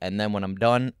head, and then when I'm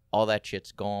done, all that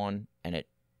shit's gone, and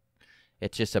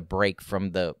it's just a break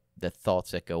from the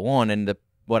thoughts that go on. And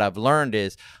what I've learned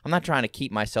is I'm not trying to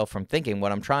keep myself from thinking.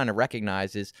 What I'm trying to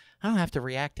recognize is I don't have to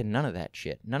react to none of that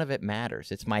shit. None of it matters.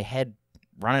 It's my head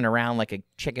running around like a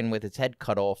chicken with its head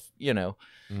cut off, you know,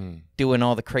 doing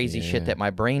all the crazy shit that my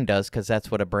brain does, because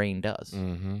that's what a brain does.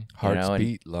 Hearts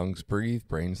beat, lungs breathe,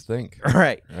 brains think.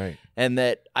 Right. And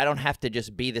that I don't have to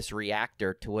just be this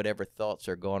reactor to whatever thoughts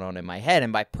are going on in my head.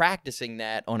 And by practicing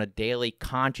that on a daily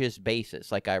conscious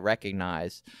basis, like I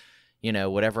recognize, you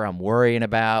know, whatever I'm worrying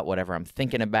about, whatever I'm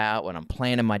thinking about, when I'm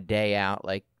planning my day out,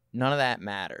 like none of that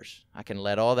matters. I can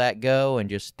let all that go and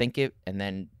just think it and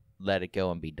then let it go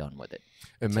and be done with it.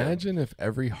 Imagine if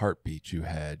every heartbeat you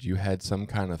had some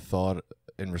kind of thought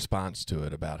in response to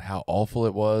it about how awful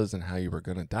it was and how you were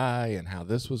going to die and how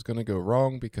this was going to go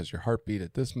wrong because your heart beat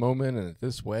at this moment and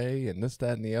this way and this,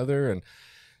 that, and the other. And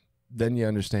then you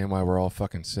understand why we're all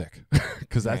fucking sick,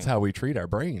 because that's how we treat our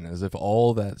brain, as if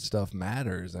all that stuff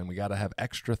matters and we got to have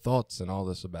extra thoughts and all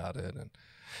this about it. And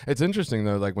it's interesting,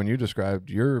 though, like when you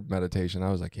described your meditation, I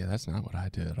was like, yeah, that's not what I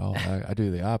do at all. I do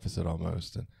the opposite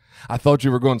almost. And I thought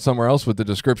you were going somewhere else with the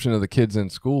description of the kids in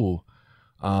school.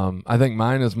 I think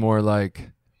mine is more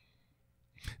like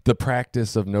the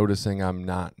practice of noticing I'm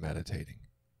not meditating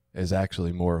is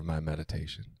actually more of my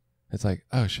meditation. It's like,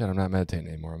 oh, shit, I'm not meditating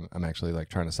anymore. I'm actually like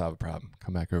trying to solve a problem.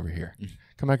 Come back over here.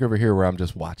 Come back over here where I'm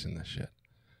just watching this shit.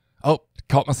 Oh,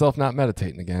 caught myself not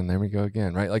meditating again. There we go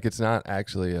again, right? Like, it's not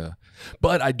actually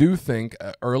but I do think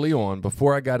early on,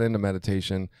 before I got into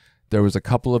meditation, there was a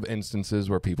couple of instances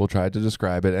where people tried to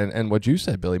describe it. And what you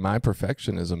said, Billy, my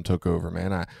perfectionism took over,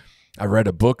 man. I read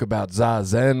a book about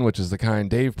Zazen, which is the kind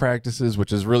Dave practices,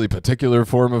 which is really particular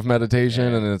form of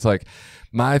meditation. And it's like,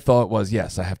 my thought was,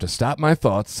 yes, I have to stop my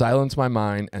thoughts, silence my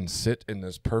mind, and sit in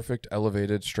this perfect,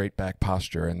 elevated, straight back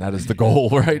posture. And that is the goal,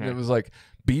 right? And it was like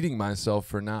beating myself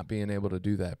for not being able to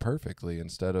do that perfectly,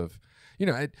 instead of, you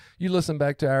know, you listen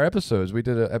back to our episodes. We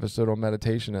did an episode on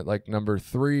meditation at like number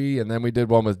 3, and then we did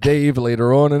one with Dave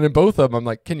later on. And in both of them, I'm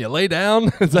like, can you lay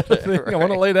down? Is that a thing? I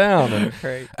want to lay down.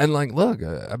 And like, look,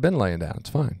 I've been laying down. It's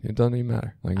fine. It doesn't even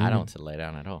matter. Like, I don't lay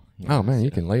down at all. You know, oh, man,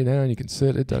 you can lay down. You can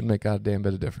sit. It doesn't make a damn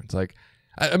bit of difference. Like,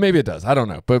 maybe it does. I don't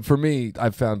know. But for me,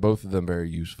 I've found both of them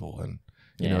very useful. And,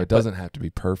 you know, it doesn't have to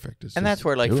be perfect. And that's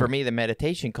where, like, for me, the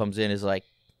meditation comes in is like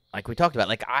we talked about.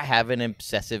 Like, I have an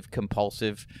obsessive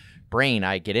compulsive brain.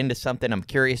 I get into something, I'm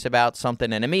curious about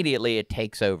something, and immediately it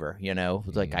takes over, you know.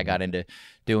 It's like I got into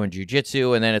doing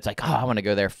jujitsu, and then it's like, oh, I want to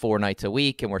go there 4 nights a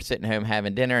week, and we're sitting home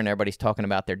having dinner, and everybody's talking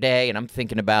about their day, and I'm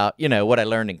thinking about, you know, what I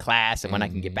learned in class, and when I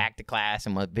can get back to class,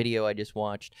 and what video I just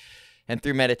watched. And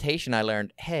through meditation, I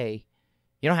learned, hey,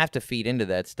 you don't have to feed into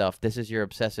that stuff. This is your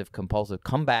obsessive compulsive.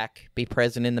 Come back, be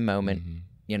present in the moment,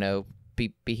 you know,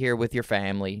 be here with your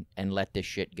family, and let this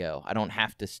shit go. I don't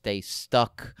have to stay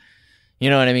stuck, you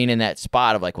know what I mean, in that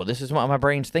spot of like, well, this is what my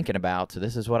brain's thinking about, so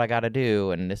this is what I got to do,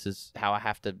 and this is how I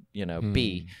have to, you know,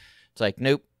 be. It's like,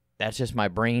 nope, that's just my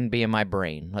brain being my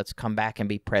brain. Let's come back and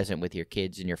be present with your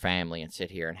kids and your family and sit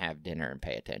here and have dinner and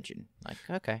pay attention. Like,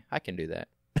 okay, I can do that.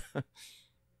 Were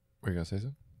you going to say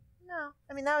something? No.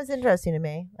 I mean, that was interesting to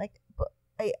me. Like,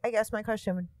 I guess my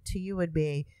question to you would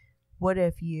be, what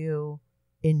if you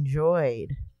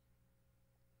enjoyed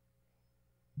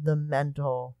the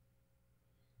mental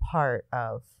part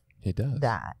of He does.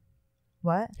 that?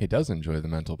 What? He does enjoy the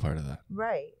mental part of that.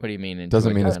 Right. What do you mean?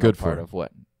 Doesn't mean it's good part for him. of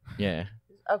what? Yeah.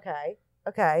 Okay.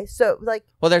 So like.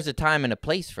 Well, there's a time and a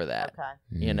place for that.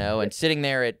 Okay. You know, and sitting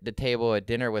there at the table at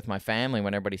dinner with my family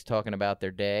when everybody's talking about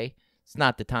their day, it's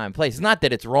not the time and place. It's not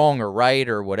that it's wrong or right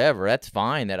or whatever. That's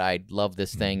fine that I love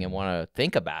this thing and want to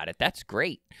think about it. That's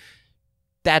great.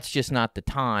 That's just not the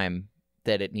time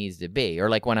that it needs to be. Or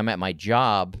like when I'm at my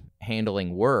job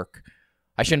handling work,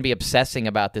 I shouldn't be obsessing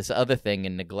about this other thing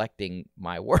and neglecting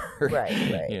my work.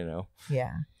 Right. You know?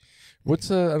 Yeah.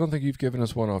 What's I don't think you've given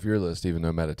us one off your list, even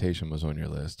though meditation was on your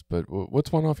list. But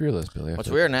what's one off your list, Billy? What's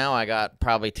weird now, I got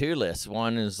probably 2 lists.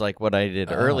 One is like what I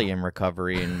did early in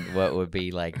recovery and what would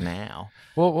be like now.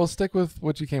 Well, we'll stick with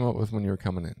what you came up with when you were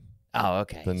coming in. Oh,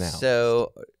 okay. The now.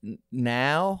 So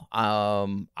now,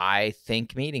 I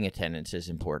think meeting attendance is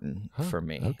important for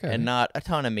me. Okay. And not a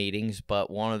ton of meetings,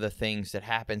 but one of the things that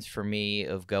happens for me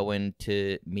of going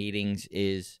to meetings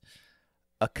is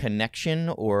a connection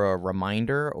or a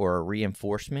reminder or a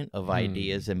reinforcement of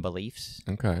ideas and beliefs.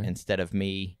 Okay. Instead of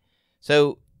me.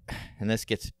 So, and this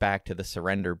gets back to the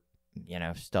surrender,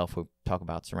 stuff. We'll talk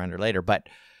about surrender later, but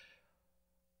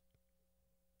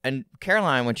and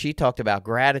Caraline, when she talked about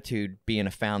gratitude being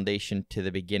a foundation to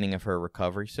the beginning of her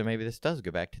recovery, so maybe this does go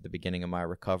back to the beginning of my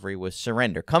recovery, was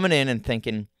surrender. Coming in and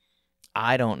thinking,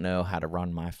 I don't know how to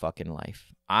run my fucking life.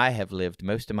 I have lived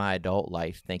most of my adult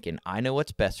life thinking, I know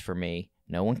what's best for me.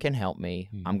 No one can help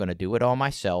me. I'm going to do it all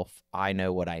myself. I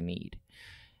know what I need.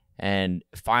 And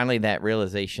finally, that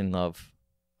realization of,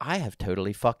 I have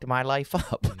totally fucked my life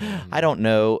up. I don't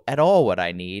know at all what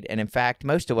I need. And in fact,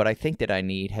 most of what I think that I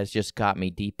need has just got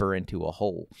me deeper into a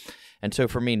hole. And so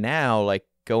for me now, like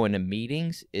going to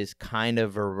meetings is kind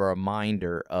of a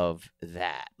reminder of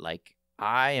that. Like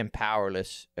I am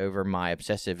powerless over my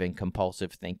obsessive and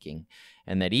compulsive thinking.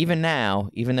 And that even now,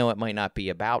 even though it might not be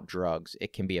about drugs,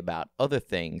 it can be about other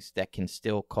things that can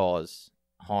still cause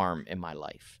harm in my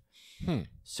life.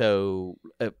 So,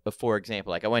 for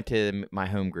example, like I went to my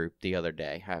home group the other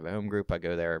day. I have a home group. I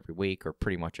go there every week or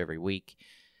pretty much every week.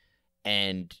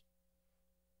 And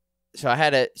so I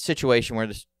had a situation where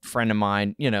this friend of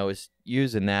mine, is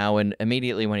using now. And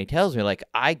immediately when he tells me, like,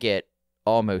 I get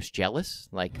almost jealous.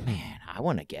 Like, man, I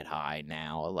want to get high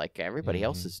now. Like everybody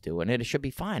else is doing it. It should be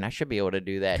fine. I should be able to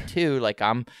do that too. Like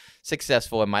I'm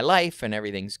successful in my life and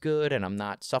everything's good and I'm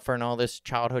not suffering all this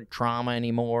childhood trauma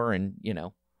anymore. And,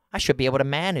 I should be able to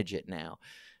manage it now.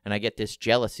 And I get this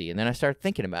jealousy. And then I start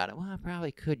thinking about it. Well, I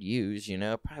probably could use,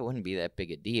 probably wouldn't be that big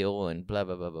a deal and blah,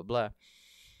 blah, blah, blah, blah.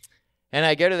 And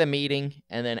I go to the meeting.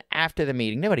 And then after the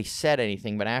meeting, nobody said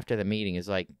anything. But after the meeting is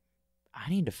like, I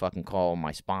need to fucking call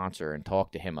my sponsor and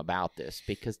talk to him about this.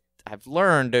 Because I've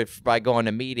learned by going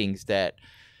to meetings that,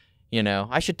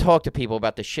 I should talk to people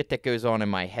about the shit that goes on in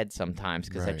my head sometimes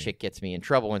because that shit gets me in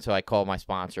trouble. And so I called my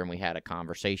sponsor and we had a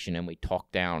conversation and we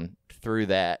talked down through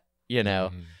that,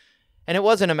 And it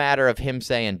wasn't a matter of him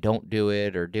saying don't do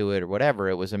it or whatever.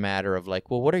 It was a matter of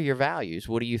like, well, what are your values?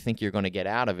 What do you think you're going to get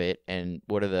out of it? And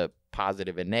what are the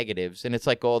positive and negatives? And it's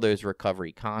like all those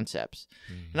recovery concepts.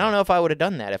 And I don't know if I would have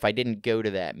done that if I didn't go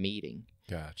to that meeting.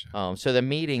 Gotcha. So the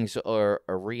meetings are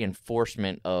a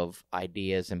reinforcement of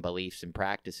ideas and beliefs and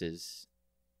practices,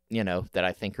 that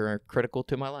I think are critical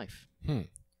to my life.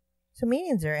 So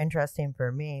meetings are interesting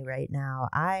for me right now.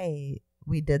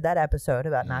 We did that episode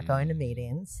about not going to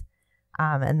meetings,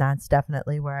 and that's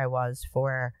definitely where I was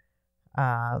for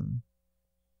the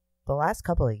last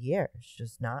couple of years,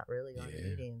 just not really going to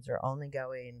meetings or only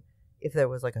going if there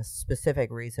was like a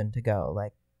specific reason to go,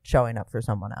 like showing up for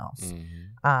someone else.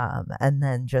 And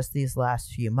then just these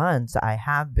last few months, I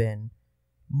have been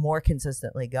more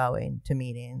consistently going to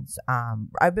meetings.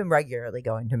 I've been regularly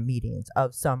going to meetings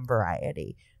of some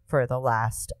variety for the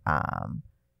last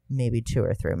maybe 2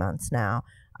 or 3 months now.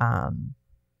 And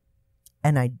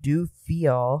I do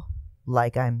feel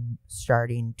like I'm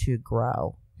starting to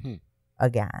grow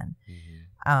again.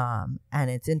 And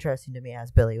it's interesting to me,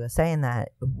 as Billy was saying, that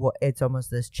it's almost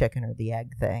this chicken or the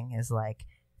egg thing is like,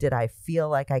 did I feel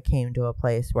like I came to a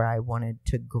place where I wanted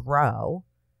to grow?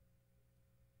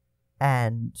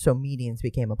 And so meetings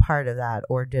became a part of that,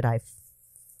 or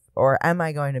or am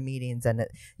I going to meetings and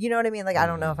you know what I mean? Like, I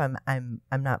don't know if I'm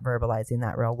not verbalizing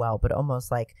that real well, but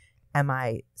almost like, am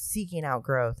I seeking out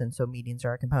growth? And so meetings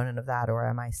are a component of that, or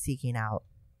am I seeking out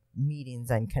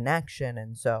meetings and connection?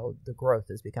 And so the growth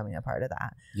is becoming a part of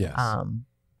that. Yes.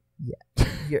 Yeah.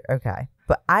 You're okay.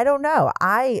 But I don't know.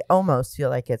 I almost feel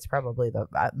like it's probably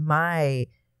my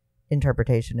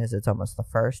interpretation is it's almost the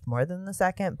first more than the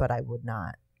second, but I would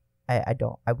not, I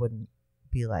wouldn't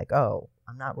be like, oh,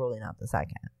 I'm not ruling out the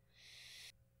second.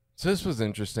 So this was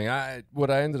interesting.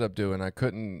 What I ended up doing, I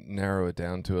couldn't narrow it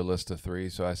down to a list of 3,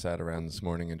 so I sat around this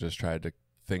morning and just tried to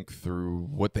think through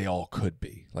what they all could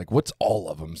be. Like, what's all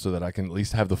of them, so that I can at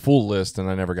least have the full list, and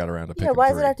I never got around to picking 3. Why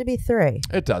does it have to be 3?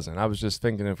 It doesn't. I was just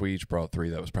thinking if we each brought 3,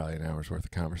 that was probably an hour's worth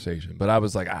of conversation. But I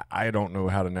was like, I don't know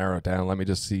how to narrow it down. Let me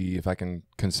just see if I can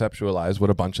conceptualize what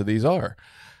a bunch of these are.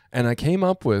 And I came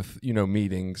up with,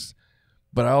 meetings,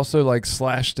 but I also like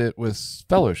slashed it with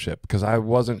fellowship because I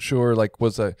wasn't sure, like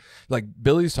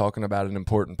Billy's talking about an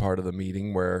important part of the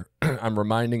meeting where I'm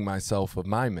reminding myself of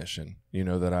my mission,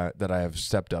 that I have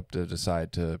stepped up to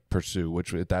decide to pursue,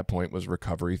 which at that point was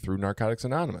recovery through Narcotics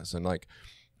Anonymous. And like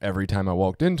every time I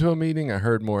walked into a meeting, I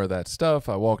heard more of that stuff.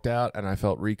 I walked out and I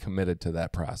felt recommitted to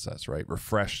that process, right?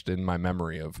 Refreshed in my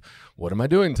memory of what am I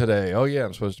doing today? Oh yeah,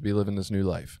 I'm supposed to be living this new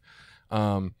life.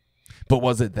 But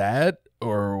was it that,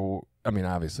 or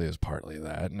obviously it was partly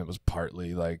that, and it was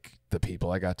partly like the people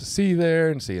I got to see there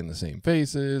and seeing the same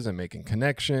faces and making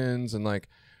connections. And like,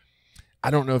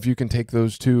 I don't know if you can take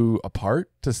those two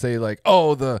apart to say like,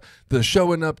 oh, the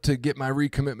showing up to get my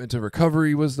recommitment to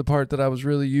recovery was the part that I was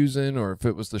really using, or if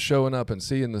it was the showing up and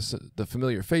seeing the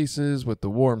familiar faces with the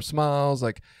warm smiles.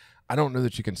 Like, I don't know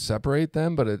that you can separate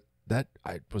them, but that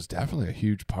was definitely a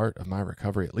huge part of my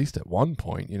recovery, at least at one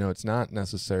point. It's not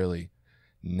necessarily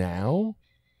now,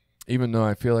 even though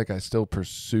I feel like I still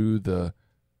pursue the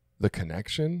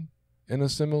connection in a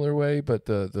similar way, but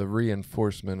the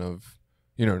reinforcement of,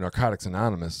 Narcotics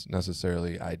Anonymous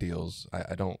necessarily ideals,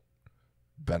 I don't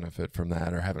benefit from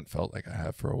that, or haven't felt like I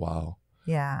have for a while.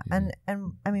 Yeah. And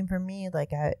for me,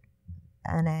 like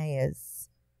NA is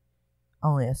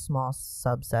only a small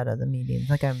subset of the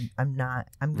meetings. Like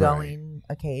I'm going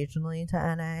occasionally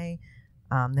to NA.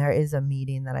 There is a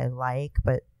meeting that I like,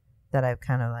 but that I've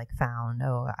kind of like found,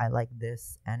 I like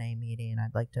this NA meeting.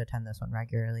 I'd like to attend this one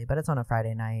regularly, but it's on a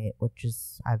Friday night, which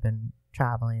is, I've been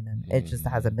traveling and it just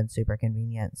hasn't been super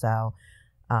convenient. So,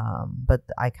 but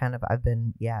I've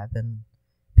been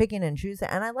picking and choosing,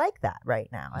 and I like that right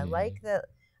now. I like that.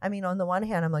 On the one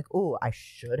hand, I'm like, oh, I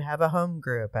should have a home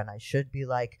group and I should be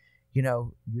like,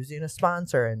 using a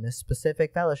sponsor in this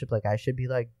specific fellowship. Like I should be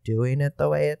like doing it the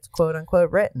way it's quote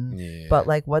unquote written. Yeah. But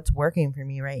like what's working for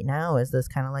me right now is this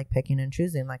kind of like picking and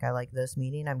choosing. Like I like this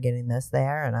meeting, I'm getting this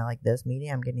there, and I like this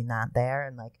meeting, I'm getting that there.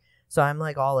 And like, so I'm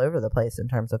like all over the place in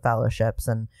terms of fellowships,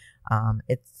 and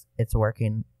it's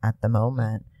working at the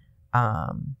moment.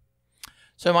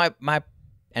 So my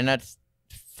and that's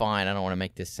fine. I don't want to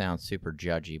make this sound super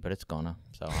judgy, but it's gonna.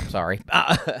 So I'm sorry.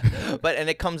 And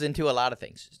it comes into a lot of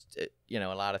things, a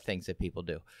lot of things that people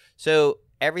do. So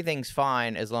everything's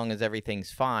fine as long as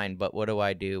everything's fine. But what do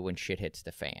I do when shit hits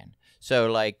the fan?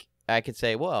 So like I could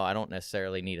say, well, I don't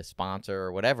necessarily need a sponsor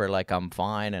or whatever. Like I'm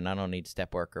fine and I don't need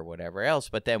step work or whatever else.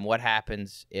 But then what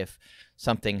happens if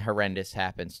something horrendous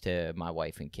happens to my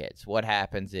wife and kids? What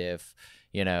happens if,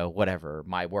 whatever,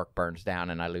 my work burns down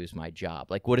and I lose my job?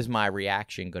 Like, what is my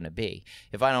reaction going to be?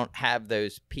 If I don't have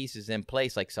those pieces in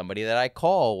place, like somebody that I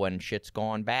call when shit's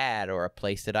gone bad, or a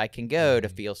place that I can go to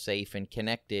feel safe and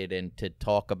connected and to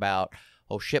talk about,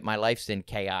 oh shit, my life's in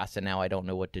chaos and now I don't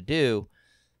know what to do,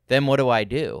 then what do I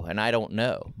do? And I don't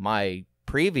know. My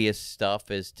previous stuff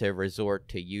is to resort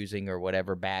to using or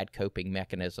whatever bad coping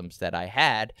mechanisms that I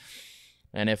had.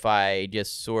 And if I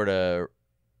just sort of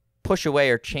push away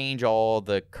or change all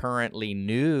the currently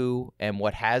new and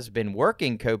what has been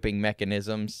working coping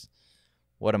mechanisms,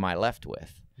 what am I left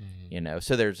with?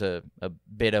 So there's a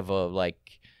bit of a,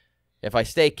 like, if I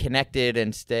stay connected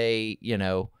and stay,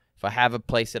 if I have a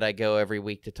place that I go every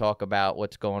week to talk about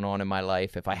what's going on in my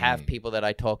life, if I have people that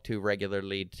I talk to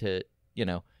regularly to,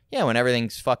 when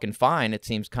everything's fucking fine, it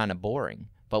seems kind of boring.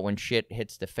 But when shit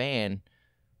hits the fan,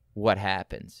 what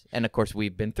happens? And of course,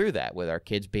 we've been through that with our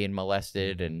kids being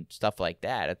molested and stuff like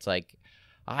that. It's like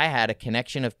I had a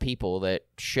connection of people that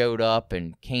showed up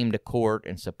and came to court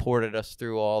and supported us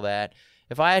through all that.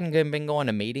 If I hadn't been going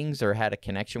to meetings or had a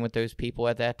connection with those people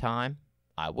at that time,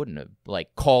 I wouldn't have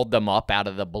like called them up out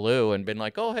of the blue and been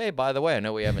like, oh, hey, by the way, I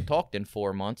know we haven't talked in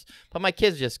 4 months, but my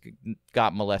kids just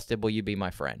got molested. Will you be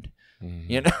my friend?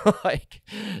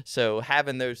 So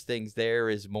having those things there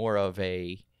is more of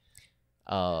a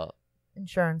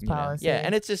insurance policy. Yeah,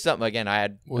 and it's just something, again, I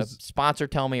had a sponsor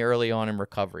tell me early on in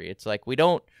recovery. It's like we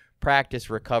don't practice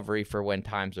recovery for when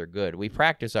times are good. We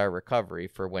practice our recovery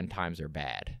for when times are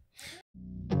bad.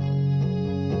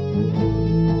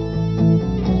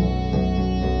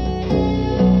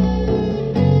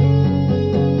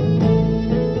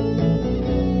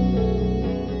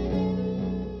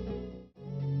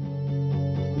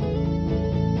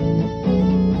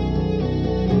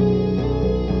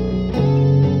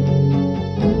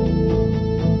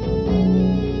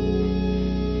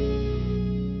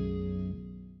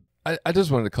 I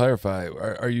just wanted to clarify.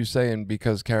 Are you saying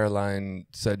because Caraline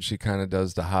said she kind of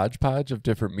does the hodgepodge of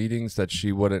different meetings that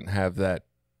she wouldn't have that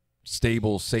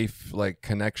stable, safe like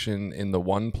connection in the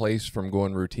one place from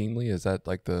going routinely? Is that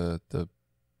like the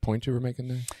point you were making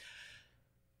there?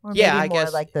 Or Yeah, maybe I more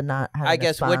guess. like the not having I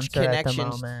guess a which sponsor at the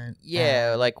connections? moment.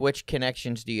 Yeah, like which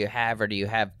connections do you have, or do you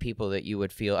have people that you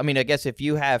would feel? I mean, I guess if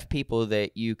you have people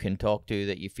that you can talk to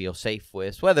that you feel safe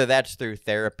with, whether that's through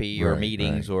therapy or Right,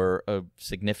 meetings right. or a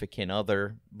significant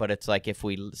other, but it's like if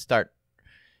we start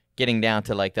getting down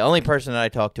to like the only person that I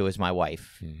talk to is my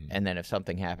wife, and then if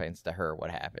something happens to her, what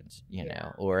happens? You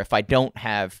know, or if I don't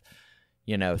have,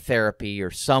 you know, therapy or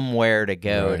somewhere to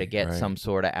go to get some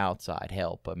sort of outside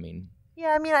help. I mean.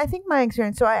 Yeah, I mean, I think my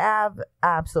experience. So I have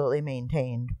absolutely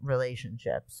maintained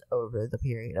relationships over the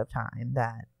period of time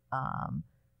that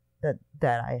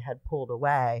that I had pulled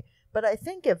away. But I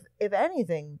think if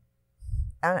anything,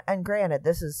 and granted,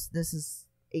 this is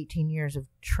 18 years of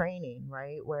training,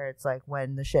 right? Where it's like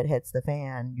when the shit hits the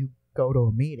fan, you go to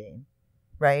a meeting,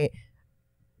 right?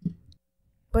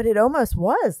 But it almost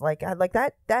was like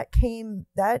that came.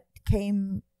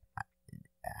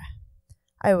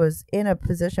 I was in a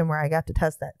position where I got to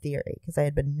test that theory because I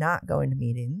had been not going to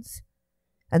meetings.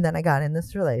 And then I got in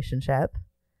this relationship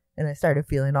and I started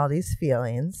feeling all these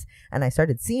feelings and I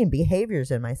started seeing behaviors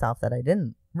in myself that I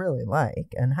didn't really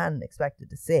like and hadn't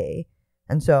expected to see.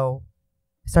 And so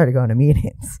I started going to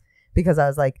meetings because I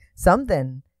was like,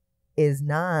 something is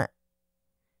not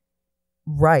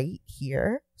right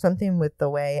here. Something with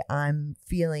the way I'm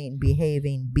feeling,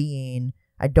 behaving, being,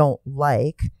 I don't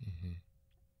like.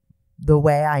 The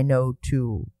way I know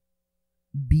to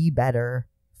be better,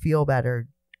 feel better,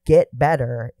 get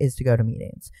better is to go to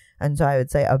meetings. And so I would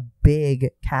say a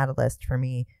big catalyst for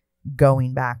me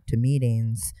going back to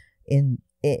meetings in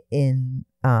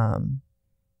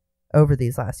over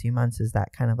these last few months is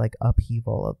that kind of like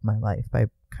upheaval of my life by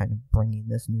kind of bringing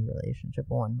this new relationship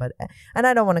on. And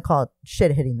I don't want to call it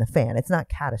shit hitting the fan. It's not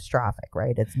catastrophic,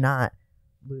 right? It's not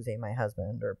losing my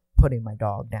husband or putting my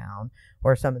dog down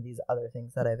or some of these other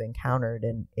things that I've encountered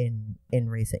in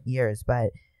recent years. But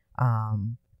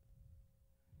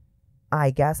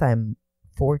I guess I'm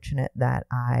fortunate that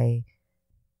I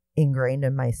ingrained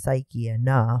in my psyche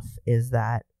enough is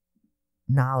that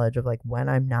knowledge of like when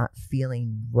I'm not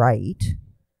feeling right,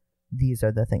 these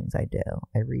are the things I do.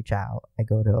 I reach out, I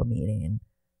go to a meeting,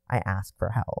 I ask for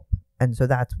help. And so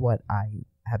that's what I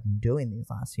have been doing these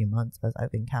last few months as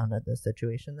I've encountered this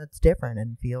situation that's different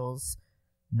and feels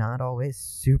not always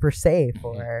super safe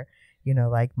or, you know,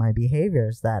 like my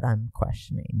behaviors that I'm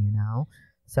questioning, you know?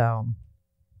 So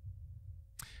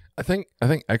I think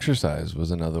exercise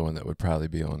was another one that would probably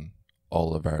be on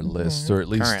all of our lists, or at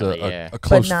least Currently, a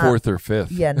close not, fourth or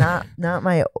fifth. Yeah, not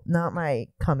my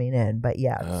coming in, but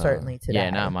certainly today. Yeah,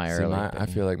 not my early. I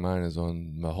feel like mine is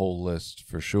on my whole list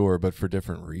for sure, but for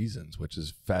different reasons, which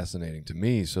is fascinating to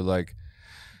me. So like,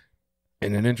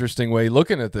 in an interesting way,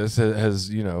 looking at this as,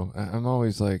 you know, I'm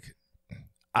always like,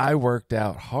 I worked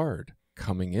out hard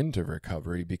coming into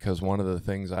recovery because one of the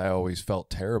things I always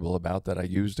felt terrible about that I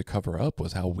used to cover up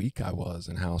was how weak I was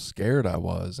and how scared I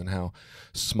was and how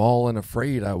small and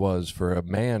afraid I was for a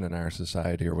man in our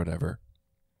society or whatever.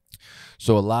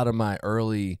 So a lot of my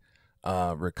early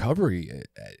recovery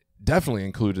definitely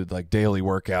included like daily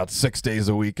workouts 6 days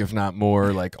a week, if not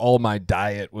more. Like all my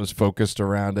diet was focused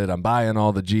around it. I'm buying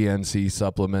all the GNC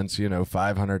supplements, you know,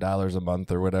 $500 a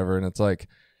month or whatever. And it's like,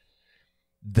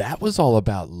 that was all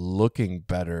about looking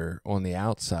better on the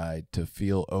outside to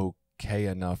feel okay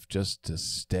enough just to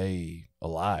stay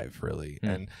alive, really.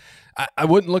 And I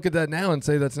wouldn't look at that now and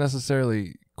say that's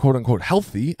necessarily quote unquote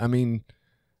healthy. I mean,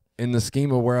 in the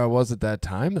scheme of where I was at that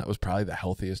time, that was probably the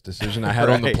healthiest decision I had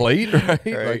on the plate, right?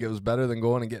 Like it was better than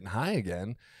going and getting high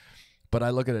again. But I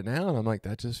look at it now and I'm like,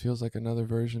 that just feels like another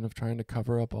version of trying to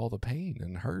cover up all the pain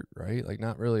and hurt, right? Like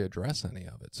not really address any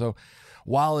of it. So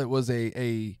while it was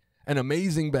an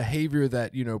amazing behavior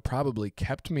that, you know, probably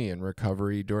kept me in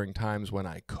recovery during times when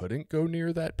I couldn't go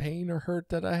near that pain or hurt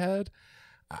that I had,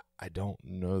 I don't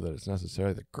know that it's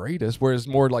necessarily the greatest. Whereas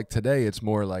more like today, it's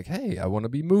more like, hey, I want to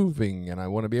be moving and I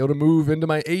want to be able to move into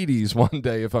my 80s one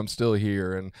day if I'm still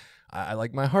here. And I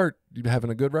like my heart having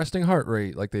a good resting heart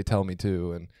rate like they tell me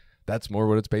to. And that's more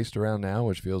what it's based around now,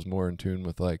 which feels more in tune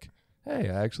with like, hey,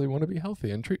 I actually want to be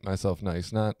healthy and treat myself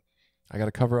nice, not I got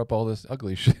to cover up all this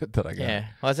ugly shit that I got. Yeah.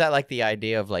 Well, is that like the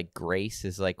idea of like grace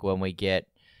is like when we get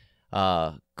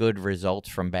good results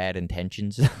from bad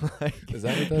intentions? Like, is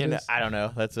that what that is? I don't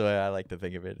know. That's the way I like to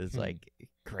think of it. It's like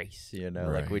grace,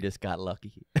 like we just got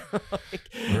lucky.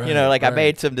 Right. I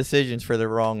made some decisions for the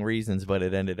wrong reasons, but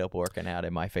it ended up working out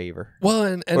in my favor.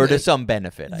 Well, or to some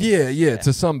benefit. Yeah,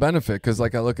 to some benefit, because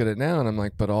like I look at it now and I'm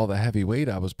like, but all the heavy weight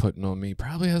I was putting on me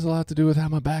probably has a lot to do with how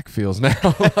my back feels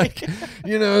now. Like,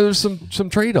 there's some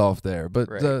trade off there. But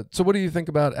so what do you think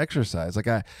about exercise?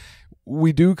 Like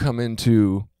we do come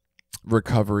into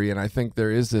recovery, and I think there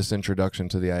is this introduction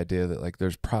to the idea that like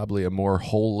there's probably a more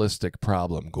holistic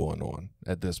problem going on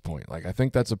at this point. Like I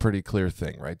think that's a pretty clear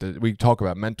thing, right? That we talk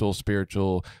about mental,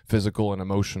 spiritual, physical, and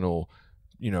emotional,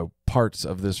 parts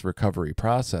of this recovery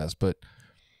process, but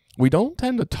we don't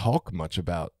tend to talk much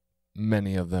about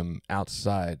many of them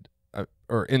outside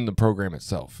or in the program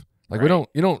itself. Like you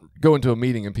don't go into a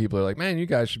meeting and people are like, man, you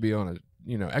guys should be on a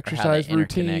exercise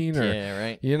routine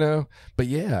but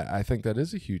I think that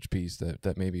is a huge piece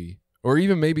that maybe, or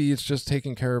even maybe it's just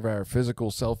taking care of our physical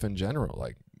self in general.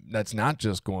 Like that's not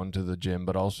just going to the gym,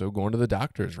 but also going to the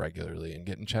doctors regularly and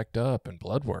getting checked up and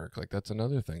blood work. Like that's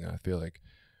another thing I feel like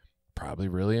probably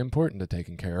really important to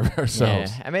taking care of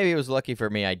ourselves. And maybe it was lucky for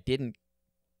me I didn't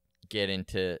get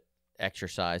into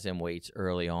exercise and weights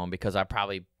early on, because I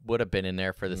probably would have been in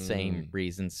there for the same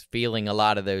reasons, feeling a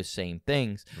lot of those same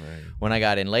things. When I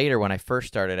got in later, when I first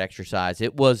started exercise,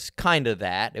 it was kind of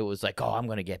that. It was like, oh, I'm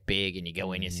going to get big, and you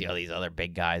go in, you see all these other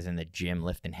big guys in the gym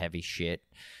lifting heavy shit.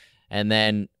 And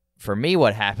then for me,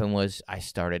 what happened was I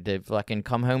started to fucking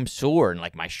come home sore, and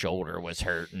like my shoulder was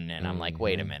hurting, and I'm like,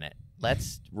 wait a minute.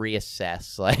 Let's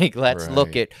reassess. Like, let's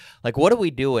look at, like, what are we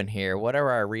doing here? What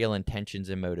are our real intentions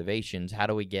and motivations? How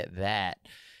do we get that?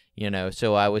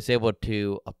 So I was able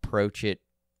to approach it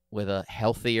with a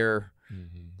healthier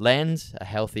lens, a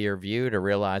healthier view, to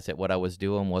realize that what I was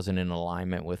doing wasn't in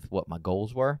alignment with what my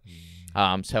goals were.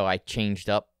 So I changed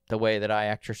up the way that I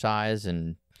exercise.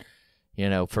 And,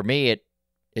 for me, it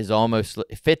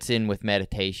fits in with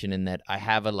meditation in that I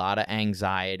have a lot of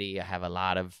anxiety. I have a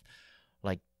lot of,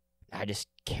 I just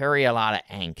carry a lot of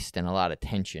angst and a lot of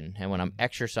tension. And when I'm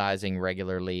exercising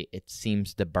regularly, it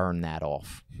seems to burn that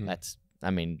off.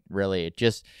 Really, it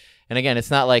just, and again, it's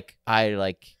not like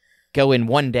I go in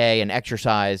one day and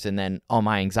exercise and then all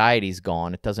my anxiety's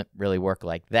gone. It doesn't really work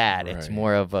like that. It's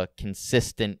more of a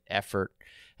consistent effort.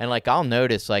 And I'll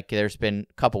notice there's been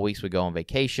a couple weeks we go on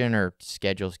vacation or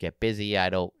schedules get busy. I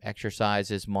don't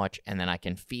exercise as much. And then I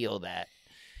can feel that.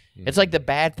 It's like the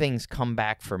bad things come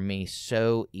back for me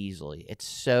so easily. It's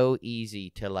so easy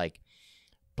to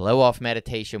blow off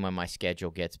meditation when my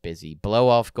schedule gets busy, blow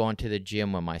off going to the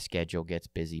gym when my schedule gets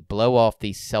busy, blow off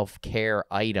these self-care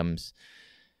items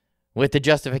with the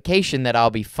justification that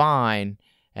I'll be fine.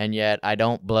 And yet I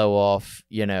don't blow off,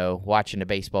 watching a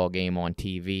baseball game on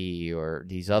TV or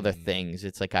these other things.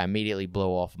 It's like I immediately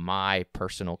blow off my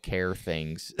personal care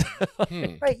things.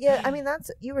 Right. Yeah. I mean,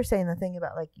 you were saying the thing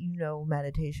about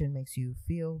meditation makes you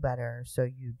feel better, so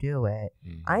you do it.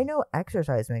 I know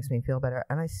exercise makes me feel better,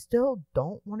 and I still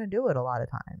don't want to do it a lot of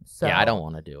times. So, yeah, I don't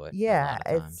want to do it. Yeah.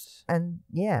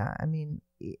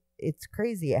 It's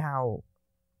crazy how,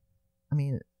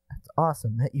 it's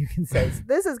awesome that you can say,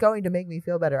 this is going to make me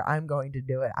feel better. I'm going to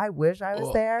do it. I wish I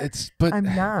was there. But I'm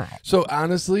not. So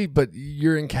honestly, but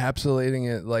you're encapsulating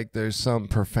it like there's some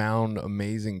profound,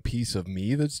 amazing piece of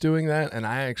me that's doing that. And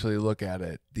I actually look at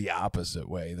it the opposite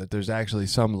way, that there's actually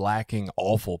some lacking,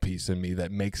 awful piece in me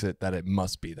that makes it that it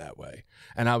must be that way.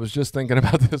 And I was just thinking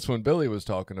about this when Billy was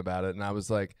talking about it. And I was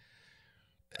like,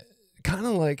 kind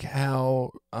of like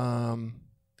how,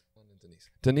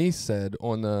 Denise said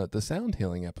on the sound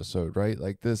healing episode, right?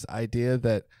 Like this idea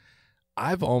that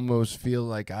I've almost feel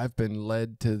like I've been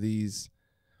led to these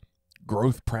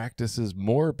growth practices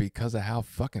more because of how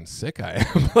fucking sick I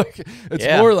am.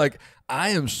 It's more like I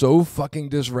am so fucking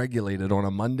dysregulated on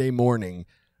a Monday morning,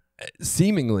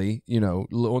 seemingly,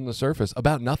 on the surface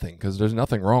about nothing, because there's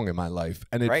nothing wrong in my life.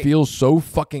 And it feels so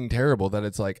fucking terrible that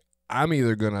it's like, I'm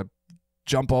either going to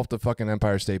jump off the fucking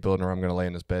Empire State Building or I'm going to lay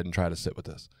in this bed and try to sit with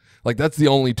this. That's the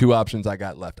only two options I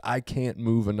got left. I can't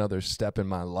move another step in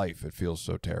my life. It feels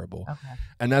so terrible. Okay.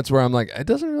 And that's where I'm like, it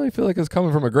doesn't really feel like it's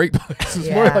coming from a great place. It's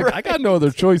more like, I got no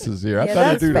other choices here. I've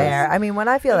got to do fair. this. I mean, when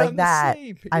I feel like that,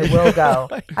 I will go.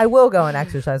 I will go and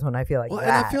exercise when I feel like that.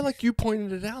 And I feel like you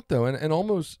pointed it out, though. And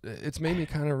almost it's made me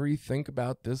kind of rethink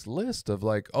about this list of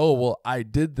I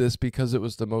did this because it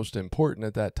was the most important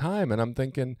at that time. And I'm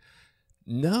thinking,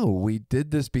 no, we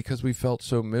did this because we felt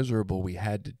so miserable we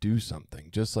had to do something,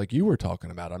 just like you were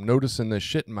talking about. I'm noticing this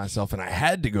shit in myself and I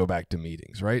had to go back to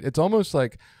meetings, right? It's almost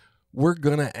like we're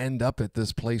going to end up at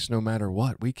this place no matter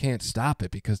what. We can't stop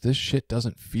it because this shit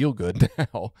doesn't feel good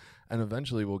now. And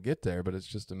eventually we'll get there, but it's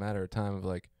just a matter of time of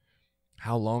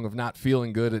how long of not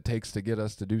feeling good it takes to get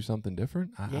us to do something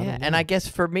different. I don't know. And I guess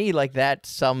for me, like, that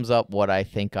sums up what I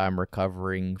think I'm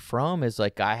recovering from is,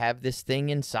 like, I have this thing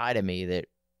inside of me that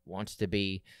wants to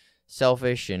be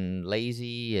selfish and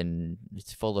lazy, and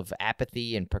it's full of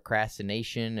apathy and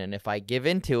procrastination. And if I give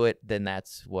into it, then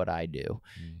that's what I do,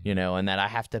 you know, and that I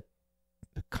have to,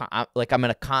 like, I'm in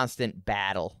a constant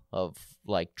battle of,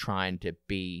 like, trying to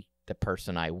be the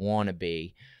person I want to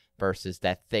be versus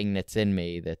that thing that's in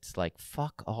me that's like,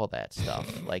 fuck all that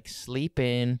stuff. Like, sleep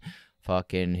in,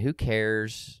 fucking, who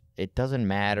cares? It doesn't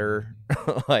matter.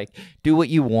 Like, do what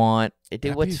you want.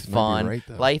 Do what's fun. Right,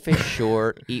 life is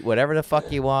short. Eat whatever the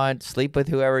fuck you want. Sleep with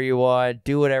whoever you want.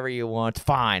 Do whatever you want. It's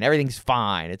fine. Everything's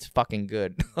fine. It's fucking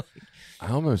good.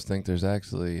 I almost think there's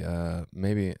actually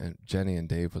maybe Jenny and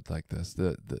Dave would like this.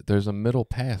 There's a middle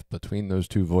path between those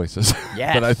two voices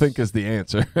that I think is the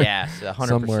answer. Yes, 100%.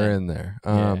 Somewhere in there.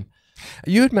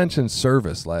 You had mentioned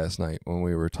service last night when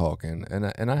we were talking,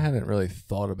 and I hadn't really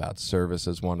thought about service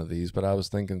as one of these, but I was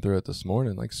thinking through it this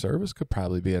morning. Like, service could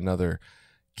probably be another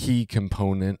key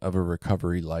component of a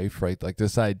recovery life, right? Like,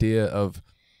 this idea of,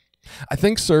 I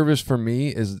think service for me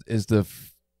is the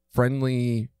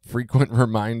friendly, frequent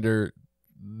reminder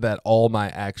that all my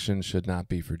actions should not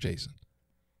be for Jason.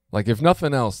 Like, if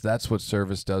nothing else, that's what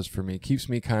service does for me. Keeps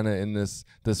me kind of in this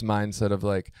mindset of,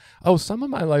 like, oh, some of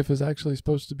my life is actually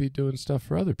supposed to be doing stuff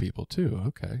for other people too.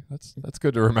 Okay, that's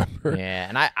good to remember. Yeah,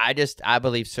 and I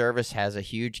believe service has a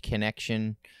huge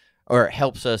connection, or it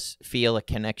helps us feel a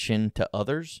connection to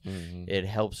others. Mm-hmm. It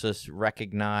helps us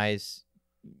recognize,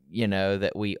 you know,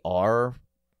 that we are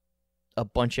a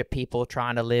bunch of people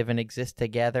trying to live and exist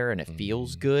together, and it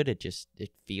feels good. It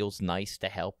feels nice to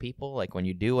help people. Like, when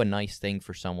you do a nice thing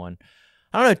for someone,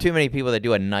 I don't know too many people that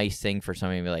do a nice thing for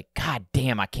somebody and be like, God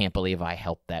damn, I can't believe I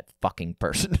helped that fucking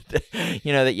person.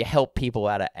 You know, that you help people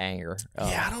out of anger.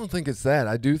 Yeah, I don't think it's that.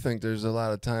 I do think there's a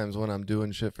lot of times when I'm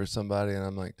doing shit for somebody and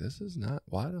I'm like, this is not,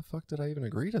 why the fuck did I even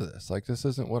agree to this? Like, this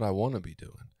isn't what I want to be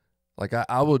doing. Like,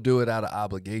 I will do it out of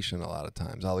obligation a lot of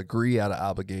times. I'll agree out of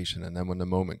obligation, and then when the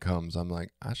moment comes, I'm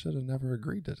like, I should have never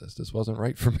agreed to this. This wasn't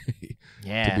right for me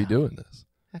to be doing this.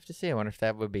 I have to see. I wonder if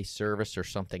that would be service or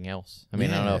something else. I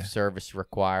mean, I don't know if service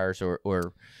requires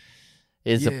or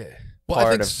is a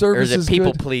part of, service, or is it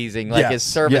people pleasing? Like, is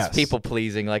service people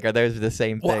pleasing? Like, are those the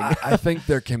same thing? I think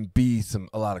there can be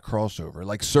a lot of crossover.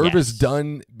 Like, service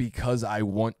done because I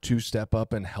want to step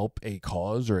up and help a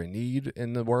cause or a need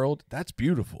in the world. That's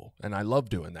beautiful, and I love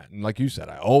doing that. And like you said,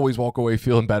 I always walk away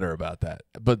feeling better about that.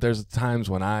 But there's times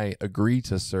when I agree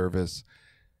to service,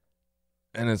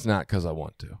 and it's not because I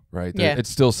want to. Right? Yeah. It's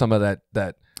still some of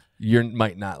that. You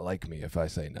might not like me if I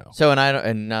say no. So,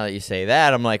 and now that you say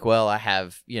that, I'm like, well, I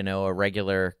have, you know, a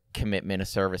regular commitment, a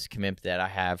service commitment that I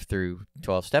have through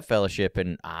 12-Step Fellowship,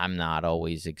 and I'm not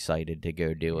always excited to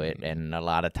go do it. And a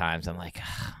lot of times I'm like,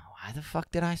 why the fuck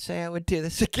did I say I would do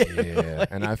this again? Yeah, like,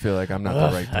 and I feel like I'm not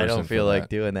the right person. I don't feel like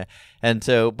doing that. And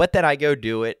so, but then I go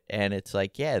do it, and it's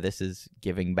like, yeah, this is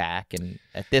giving back. And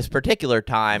at this particular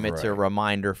time, it's a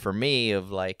reminder for me of,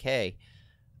 like, hey,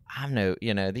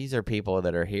 you know, these are people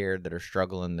that are here that are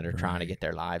struggling, that are trying to get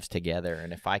their lives together.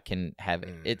 And if I can have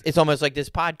it's almost like this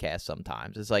podcast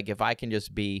sometimes. It's like, if I can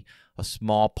just be a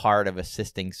small part of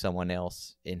assisting someone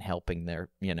else in helping their,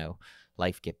 you know,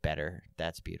 life get better,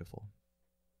 that's beautiful.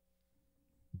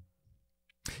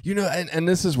 You know, and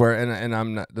this is where, and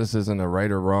I'm not, this isn't a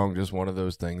right or wrong, just one of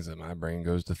those things that my brain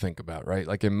goes to think about, right?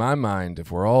 Like, in my mind,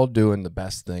 if we're all doing the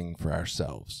best thing for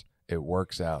ourselves, it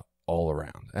works out all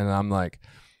around. And I'm like,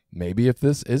 maybe if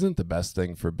this isn't the best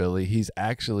thing for Billy, he's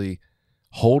actually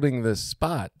holding this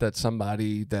spot that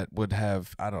somebody that would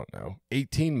have, I don't know,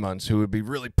 18 months, who would be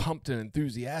really pumped and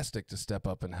enthusiastic to step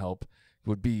up and help,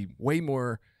 would be way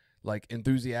more, like,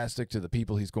 enthusiastic to the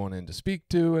people he's going in to speak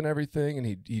to and everything. And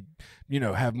he'd you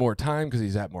know, have more time because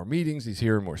he's at more meetings. He's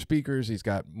hearing more speakers. He's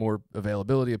got more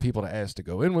availability of people to ask to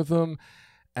go in with him.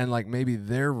 And, like, maybe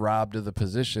they're robbed of the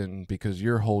position because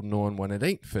you're holding on when it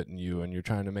ain't fitting you and you're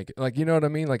trying to make it, like, you know what I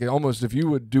mean? Like, almost if you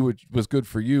would do what was good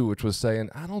for you, which was saying,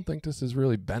 I don't think this is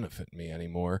really benefiting me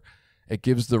anymore, it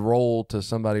gives the role to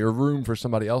somebody, or room for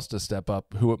somebody else to step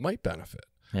up who it might benefit.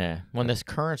 Yeah. Well, in this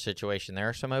current situation, there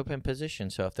are some open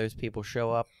positions. So if those people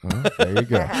show up, there you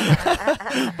go.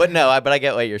 But I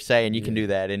get what you're saying. You can do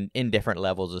that in different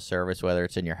levels of service, whether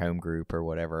it's in your home group or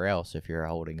whatever else, if you're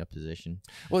holding a position.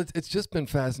 Well, it's just been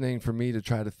fascinating for me to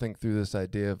try to think through this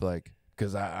idea of, like,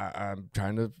 because I'm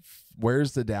trying to,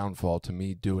 where's the downfall to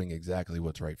me doing exactly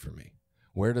what's right for me?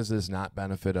 Where does this not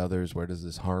benefit others? Where does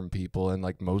this harm people? And,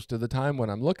 like, most of the time when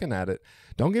I'm looking at it,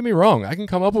 don't get me wrong, I can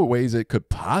come up with ways it could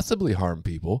possibly harm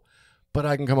people, but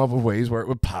I can come up with ways where it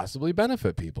would possibly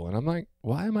benefit people. And I'm like,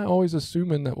 why am I always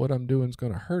assuming that what I'm doing is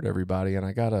going to hurt everybody? And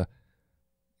I got to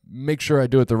make sure I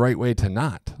do it the right way to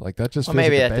not. Like, that just feels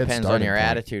maybe like a that bad depends on starting your point.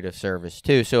 attitude of service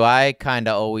too. So I kind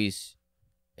of always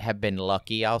have been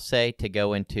lucky, I'll say, to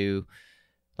go into,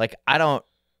 like,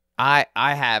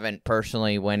 I haven't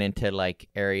personally went into like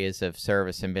areas of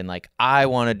service and been like, I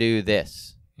want to do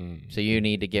this. So you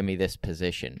need to give me this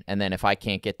position. And then if I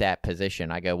can't get that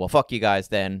position, I go, well, fuck you guys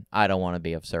then. I don't want to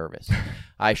be of service.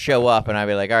 I show up and I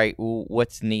be like, all right,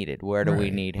 what's needed? Where do we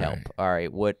need help? All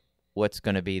right, what's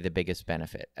going to be the biggest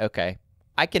benefit? Okay,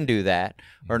 I can do that.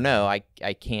 Or no, I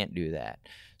can't do that.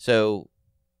 So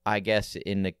I guess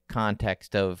in the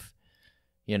context of,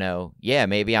 you know, yeah,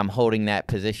 maybe I'm holding that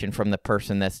position from the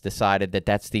person that's decided that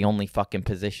that's the only fucking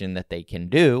position that they can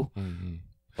do.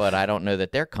 But I don't know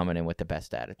that they're coming in with the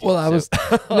best attitude. Well, I was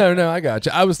no, I got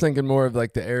you. I was thinking more of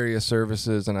like the area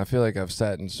services, and I feel like I've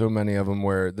sat in so many of them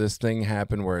where this thing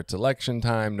happened where it's election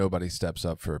time, nobody steps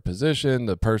up for a position.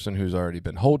 The person who's already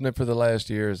been holding it for the last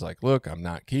year is like, look, I'm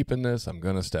not keeping this. I'm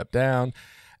going to step down.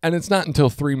 And it's not until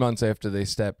 3 months after they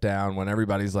step down when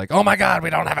everybody's like, oh my God, we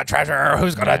don't have a treasurer.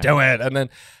 Who's going to do it?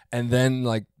 And then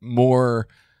like more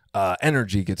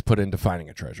energy gets put into finding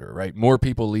a treasurer, right? More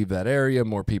people leave that area.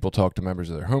 More people talk to members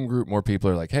of their home group. More people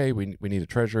are like, hey, we need a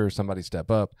treasurer. Somebody step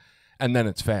up. And then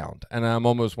it's found. And I'm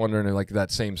almost wondering, like,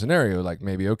 that same scenario, like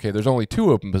maybe, okay, there's only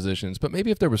 2 open positions, but maybe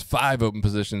if there was 5 open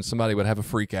positions, somebody would have a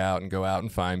freak out and go out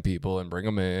and find people and bring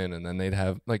them in, and then they'd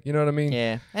have, like, you know what I mean?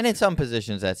 Yeah, and in some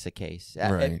positions that's the case.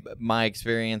 Right. My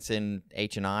experience in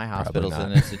H&I, hospitals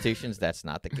and institutions, that's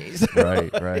not the case.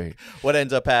 Right. What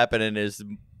ends up happening is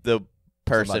the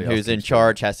person who's in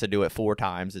charge has to do it 4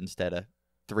 times instead of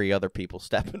 3 other people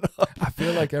stepping up. I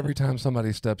feel like every time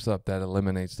somebody steps up, that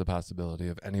eliminates the possibility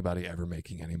of anybody ever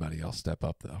making anybody else step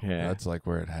up, though. Yeah. That's like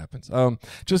where it happens.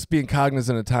 Just being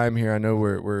cognizant of time here. I know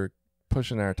we're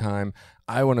pushing our time.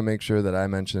 I want to make sure that I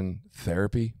mention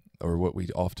therapy, or what we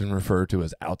often refer to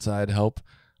as outside help,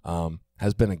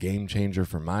 has been a game changer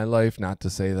for my life. Not to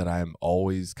say that I'm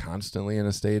always constantly in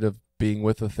a state of being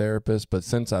with a therapist, but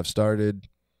since I've started,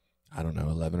 I don't know,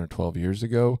 11 or 12 years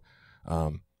ago,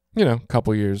 you know, a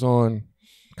couple years on,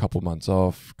 a couple months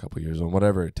off, a couple years on,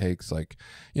 whatever it takes. Like,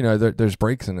 you know, there's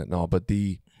breaks in it and all, but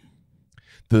the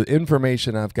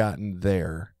information I've gotten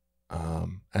there,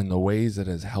 and the ways it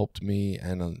has helped me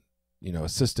and, you know,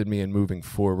 assisted me in moving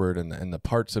forward, and the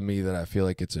parts of me that I feel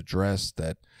like it's addressed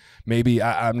that maybe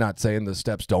I'm not saying the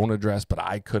steps don't address, but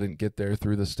I couldn't get there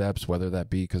through the steps, whether that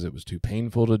be because it was too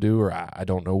painful to do, or I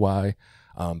don't know why.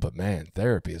 But man,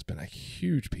 therapy has been a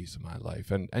huge piece of my life.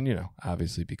 And you know,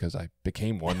 obviously because I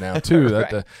became one now too,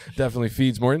 that definitely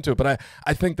feeds more into it. But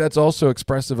I think that's also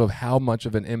expressive of how much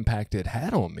of an impact it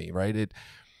had on me, right?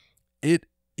 It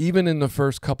even in the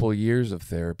first couple of years of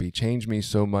therapy changed me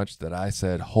so much that I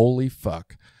said, holy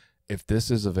fuck, if this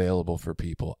is available for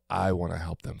people, I want to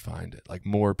help them find it. Like,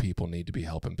 more people need to be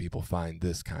helping people find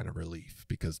this kind of relief,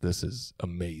 because this is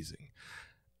amazing.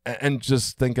 And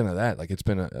just thinking of that, like, it's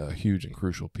been a huge and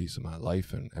crucial piece of my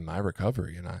life and my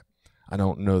recovery. And I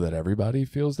don't know that everybody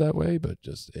feels that way, but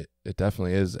just it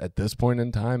definitely is at this point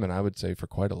in time, and I would say for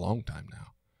quite a long time now.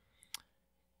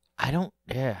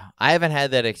 I haven't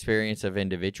had that experience of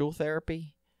individual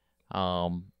therapy.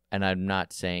 And I'm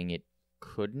not saying it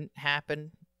couldn't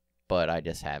happen, but I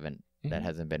just haven't. That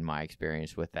hasn't been my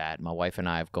experience with that. My wife and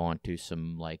I have gone to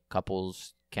some like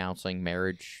couples counseling,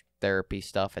 marriage therapy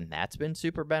stuff, and that's been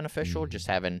super beneficial. Just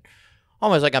having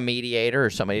almost like a mediator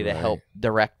or somebody to help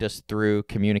direct us through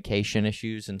communication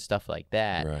issues and stuff like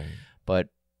that. Right. But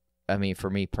I mean,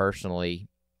 for me personally,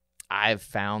 I've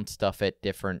found stuff at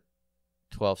different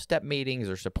 12-step meetings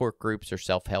or support groups or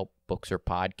self-help books or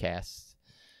podcasts,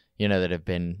 you know, that have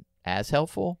been as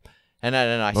helpful. And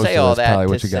I say all that probably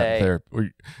to what you say, got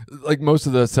there. Like most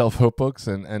of the self-help books,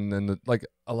 and then like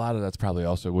a lot of that's probably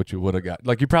also what you would have got.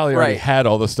 Like, you probably already had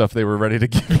all the stuff they were ready to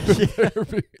give you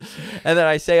therapy. And then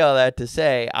I say all that to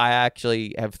say, I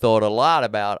actually have thought a lot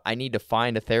about, I need to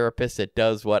find a therapist that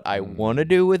does what I want to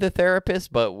do with a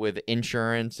therapist, but with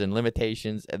insurance and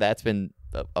limitations. That's been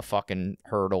a fucking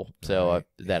hurdle, so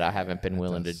that I haven't been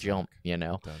willing to jump, you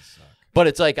know. It does suck. But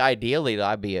it's like, ideally,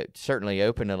 I'd be certainly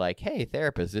open to like, hey,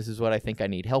 therapist, this is what I think I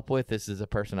need help with. This is a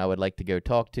person I would like to go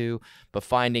talk to. But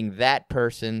finding that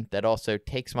person that also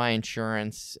takes my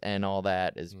insurance and all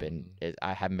that has been,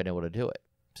 I haven't been able to do it.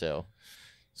 So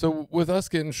with us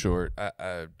getting short,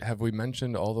 have we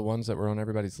mentioned all the ones that were on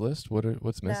everybody's list?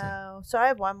 What's missing? No. So I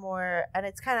have one more, and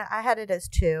it's kind of, I had it as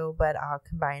 2, but I'll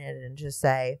combine it and just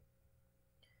say,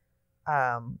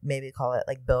 maybe call it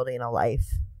like building a life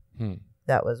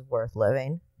that was worth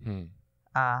living.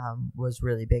 was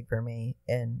really big for me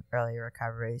in early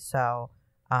recovery. So,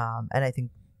 and I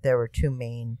think there were two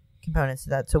main components to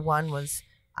that. So one was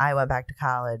I went back to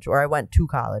college, or I went to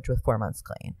college with 4 months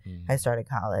clean. I started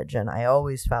college, and I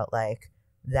always felt like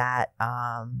that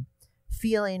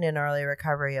feeling in early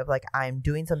recovery of like I'm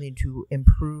doing something to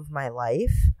improve my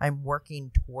life. I'm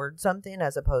working towards something,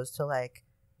 as opposed to like,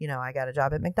 you know, I got a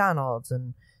job at McDonald's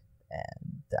and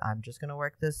I'm just going to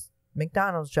work this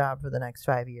McDonald's job for the next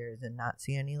 5 years and not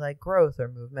see any like growth or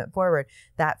movement forward.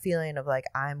 That feeling of like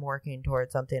I'm working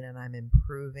towards something and I'm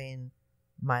improving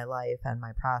my life and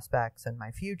my prospects and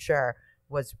my future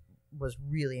was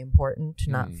really important to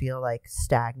not feel like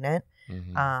stagnant.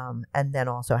 And then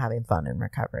also having fun in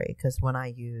recovery, because when I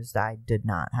used, I did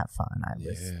not have fun. I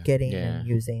was getting and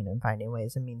using and finding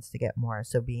ways and means to get more.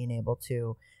 So being able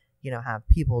to, you know, have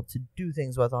people to do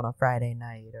things with on a Friday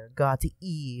night, or go out to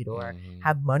eat, or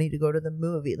have money to go to the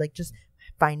movie, like just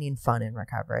finding fun in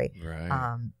recovery.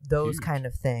 Those kind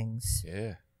of things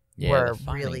were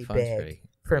really big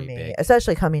for me,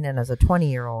 especially coming in as a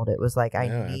 20-year-old. It was like I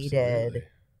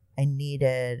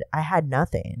had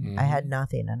nothing. I had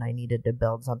nothing, and I needed to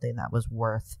build something that was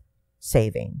worth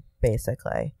saving,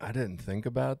 basically. I didn't think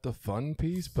about the fun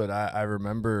piece, but I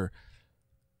remember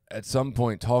at some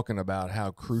point talking about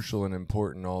how crucial and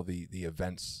important all the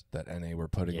events that NA were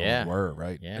putting on were,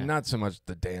 right? And not so much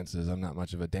the dances. I'm not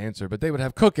much of a dancer, but they would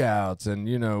have cookouts and,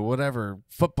 you know, whatever,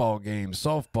 football games,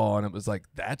 softball, and it was like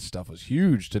that stuff was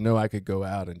huge to know I could go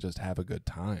out and just have a good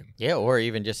time. Yeah, or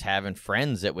even just having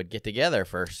friends that would get together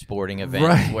for sporting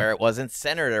events where it wasn't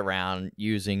centered around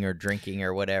using or drinking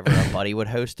or whatever. A buddy would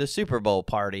host a Super Bowl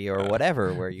party or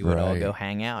whatever, where you would all go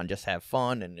hang out and just have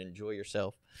fun and enjoy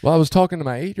yourself. Well, I was talking to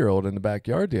my 8-year-old in the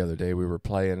backyard the other day. We were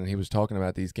playing, and he was talking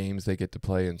about these games they get to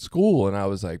play in school. And I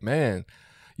was like, man,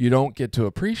 you don't get to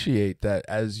appreciate that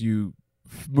as you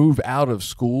move out of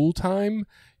school time,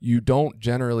 you don't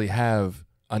generally have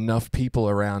enough people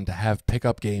around to have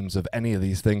pickup games of any of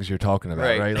these things you're talking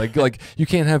about, right? Like you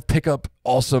can't have pickup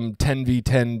awesome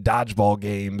 10v10 dodgeball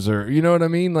games, or, you know what I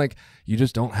mean? Like, you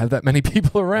just don't have that many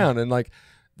people around. And like,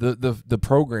 the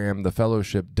program, the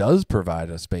fellowship, does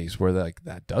provide a space where like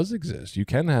that does exist. You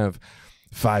can have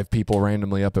 5 people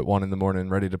randomly up at 1 a.m.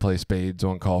 ready to play spades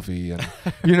on coffee, and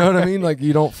you know what I mean? Like,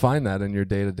 you don't find that in your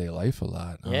day-to-day life a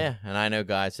lot. Yeah, and I know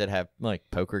guys that have like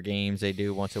poker games they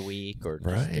do once a week, or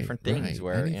just different things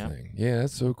where yeah,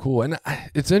 that's so cool. And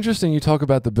it's interesting you talk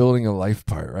about the building a life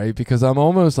part, right? Because I'm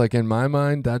almost like, in my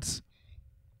mind, that's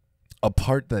a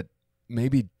part that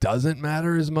maybe doesn't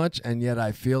matter as much, and yet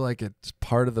I feel like it's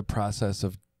part of the process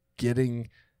of getting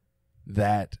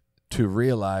that to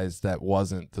realize that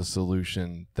wasn't the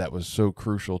solution that was so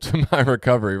crucial to my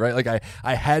recovery, right? Like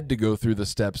I had to go through the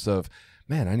steps of,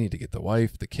 man, I need to get the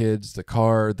wife, the kids, the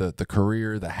car, the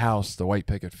career, the house, the white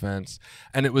picket fence.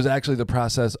 And it was actually the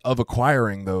process of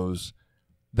acquiring those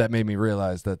that made me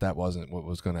realize that that wasn't what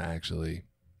was going to actually,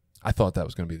 I thought that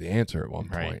was going to be the answer at one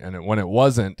point. And when it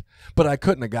wasn't, but I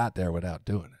couldn't have got there without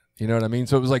doing it. You know what I mean?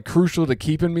 So it was like crucial to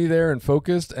keeping me there and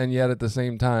focused, and yet at the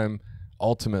same time,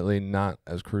 ultimately not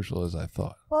as crucial as I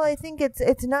thought. Well, I think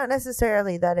it's not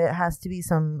necessarily that it has to be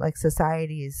some like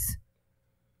society's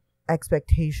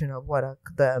expectation of what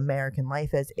the American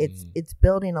life is. It's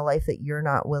building a life that you're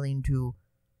not willing to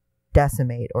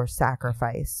decimate or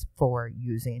sacrifice for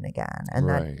using again, and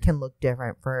that can look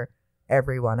different for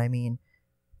everyone. I mean,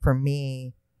 for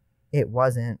me, it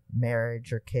wasn't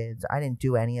marriage or kids. I didn't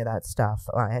do any of that stuff.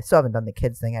 I still haven't done the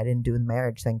kids thing. I didn't do the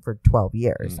marriage thing for 12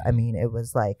 years. I mean, it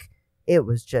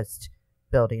was just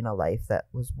building a life that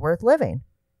was worth living,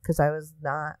 because I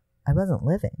wasn't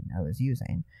living, I was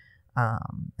using.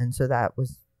 And so that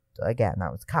was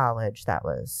college, that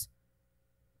was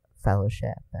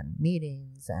fellowship and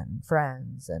meetings and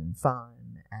friends and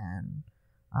fun. And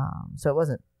so it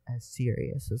wasn't as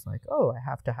serious as like, oh, I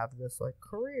have to have this like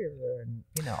career and,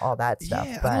 you know, all that stuff.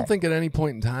 Yeah, but I don't think at any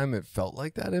point in time it felt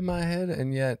like that in my head,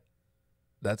 and yet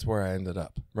that's where I ended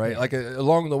up, right? Like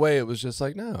along the way, it was just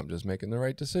like, no, I'm just making the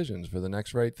right decisions for the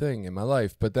next right thing in my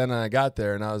life. But then I got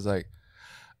there and I was like,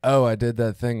 oh, I did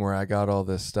that thing where I got all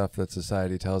this stuff that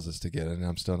society tells us to get, and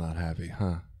I'm still not happy,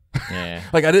 huh? Yeah.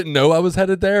 Like, I didn't know I was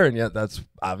headed there, and yet that's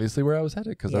obviously where I was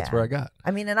headed, because that's where I got.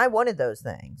 I mean, and I wanted those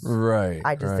things. Right.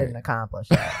 I just didn't accomplish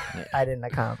it. I didn't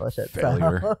accomplish it.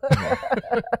 Failure.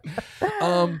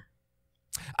 So.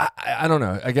 I don't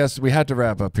know. I guess we had to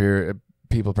wrap up here.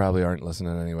 People probably aren't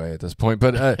listening anyway at this point,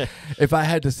 but if I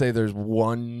had to say there's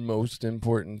one most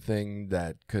important thing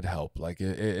that could help, like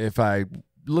if I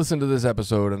listen to this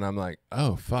episode and I'm like,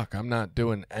 oh, fuck, I'm not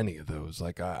doing any of those.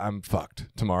 Like, I'm fucked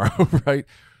tomorrow, right?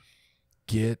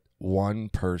 Get one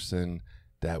person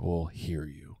that will hear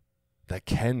you, that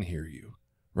can hear you,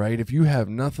 right? If you have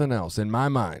nothing else, in my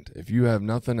mind, if you have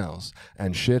nothing else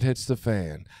and shit hits the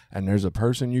fan and there's a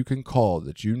person you can call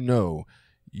that you know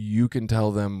you can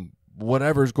tell them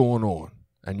whatever's going on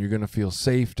and you're going to feel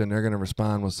safe and they're going to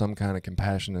respond with some kind of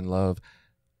compassion and love,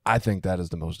 I think that is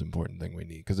the most important thing we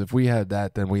need. Because if we had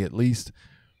that, then we at least,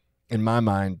 in my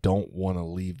mind, don't want to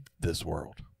leave this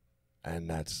world. And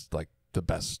that's like the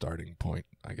best starting point,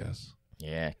 I guess.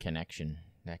 Yeah, connection.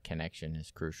 That connection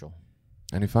is crucial.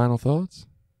 Any final thoughts?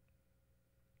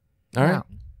 All right.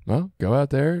 Well, go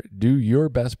out there, do your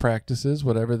best practices,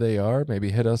 whatever they are. Maybe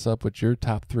hit us up with your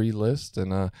top 3 list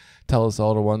and tell us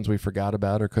all the ones we forgot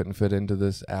about or couldn't fit into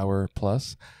this hour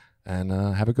plus. And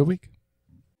have a good week.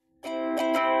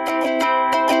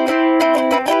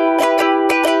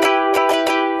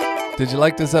 Did you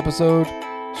like this episode?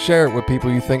 Share it with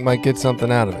people you think might get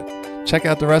something out of it. Check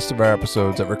out the rest of our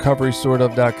episodes at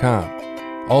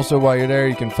recoverysortof.com. Also, while you're there,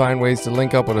 you can find ways to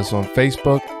link up with us on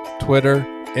Facebook, Twitter,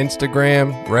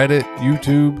 Instagram, Reddit,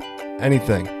 YouTube,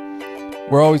 anything.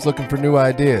 We're always looking for new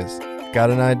ideas. Got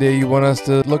an idea you want us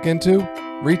to look into?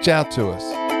 Reach out to us.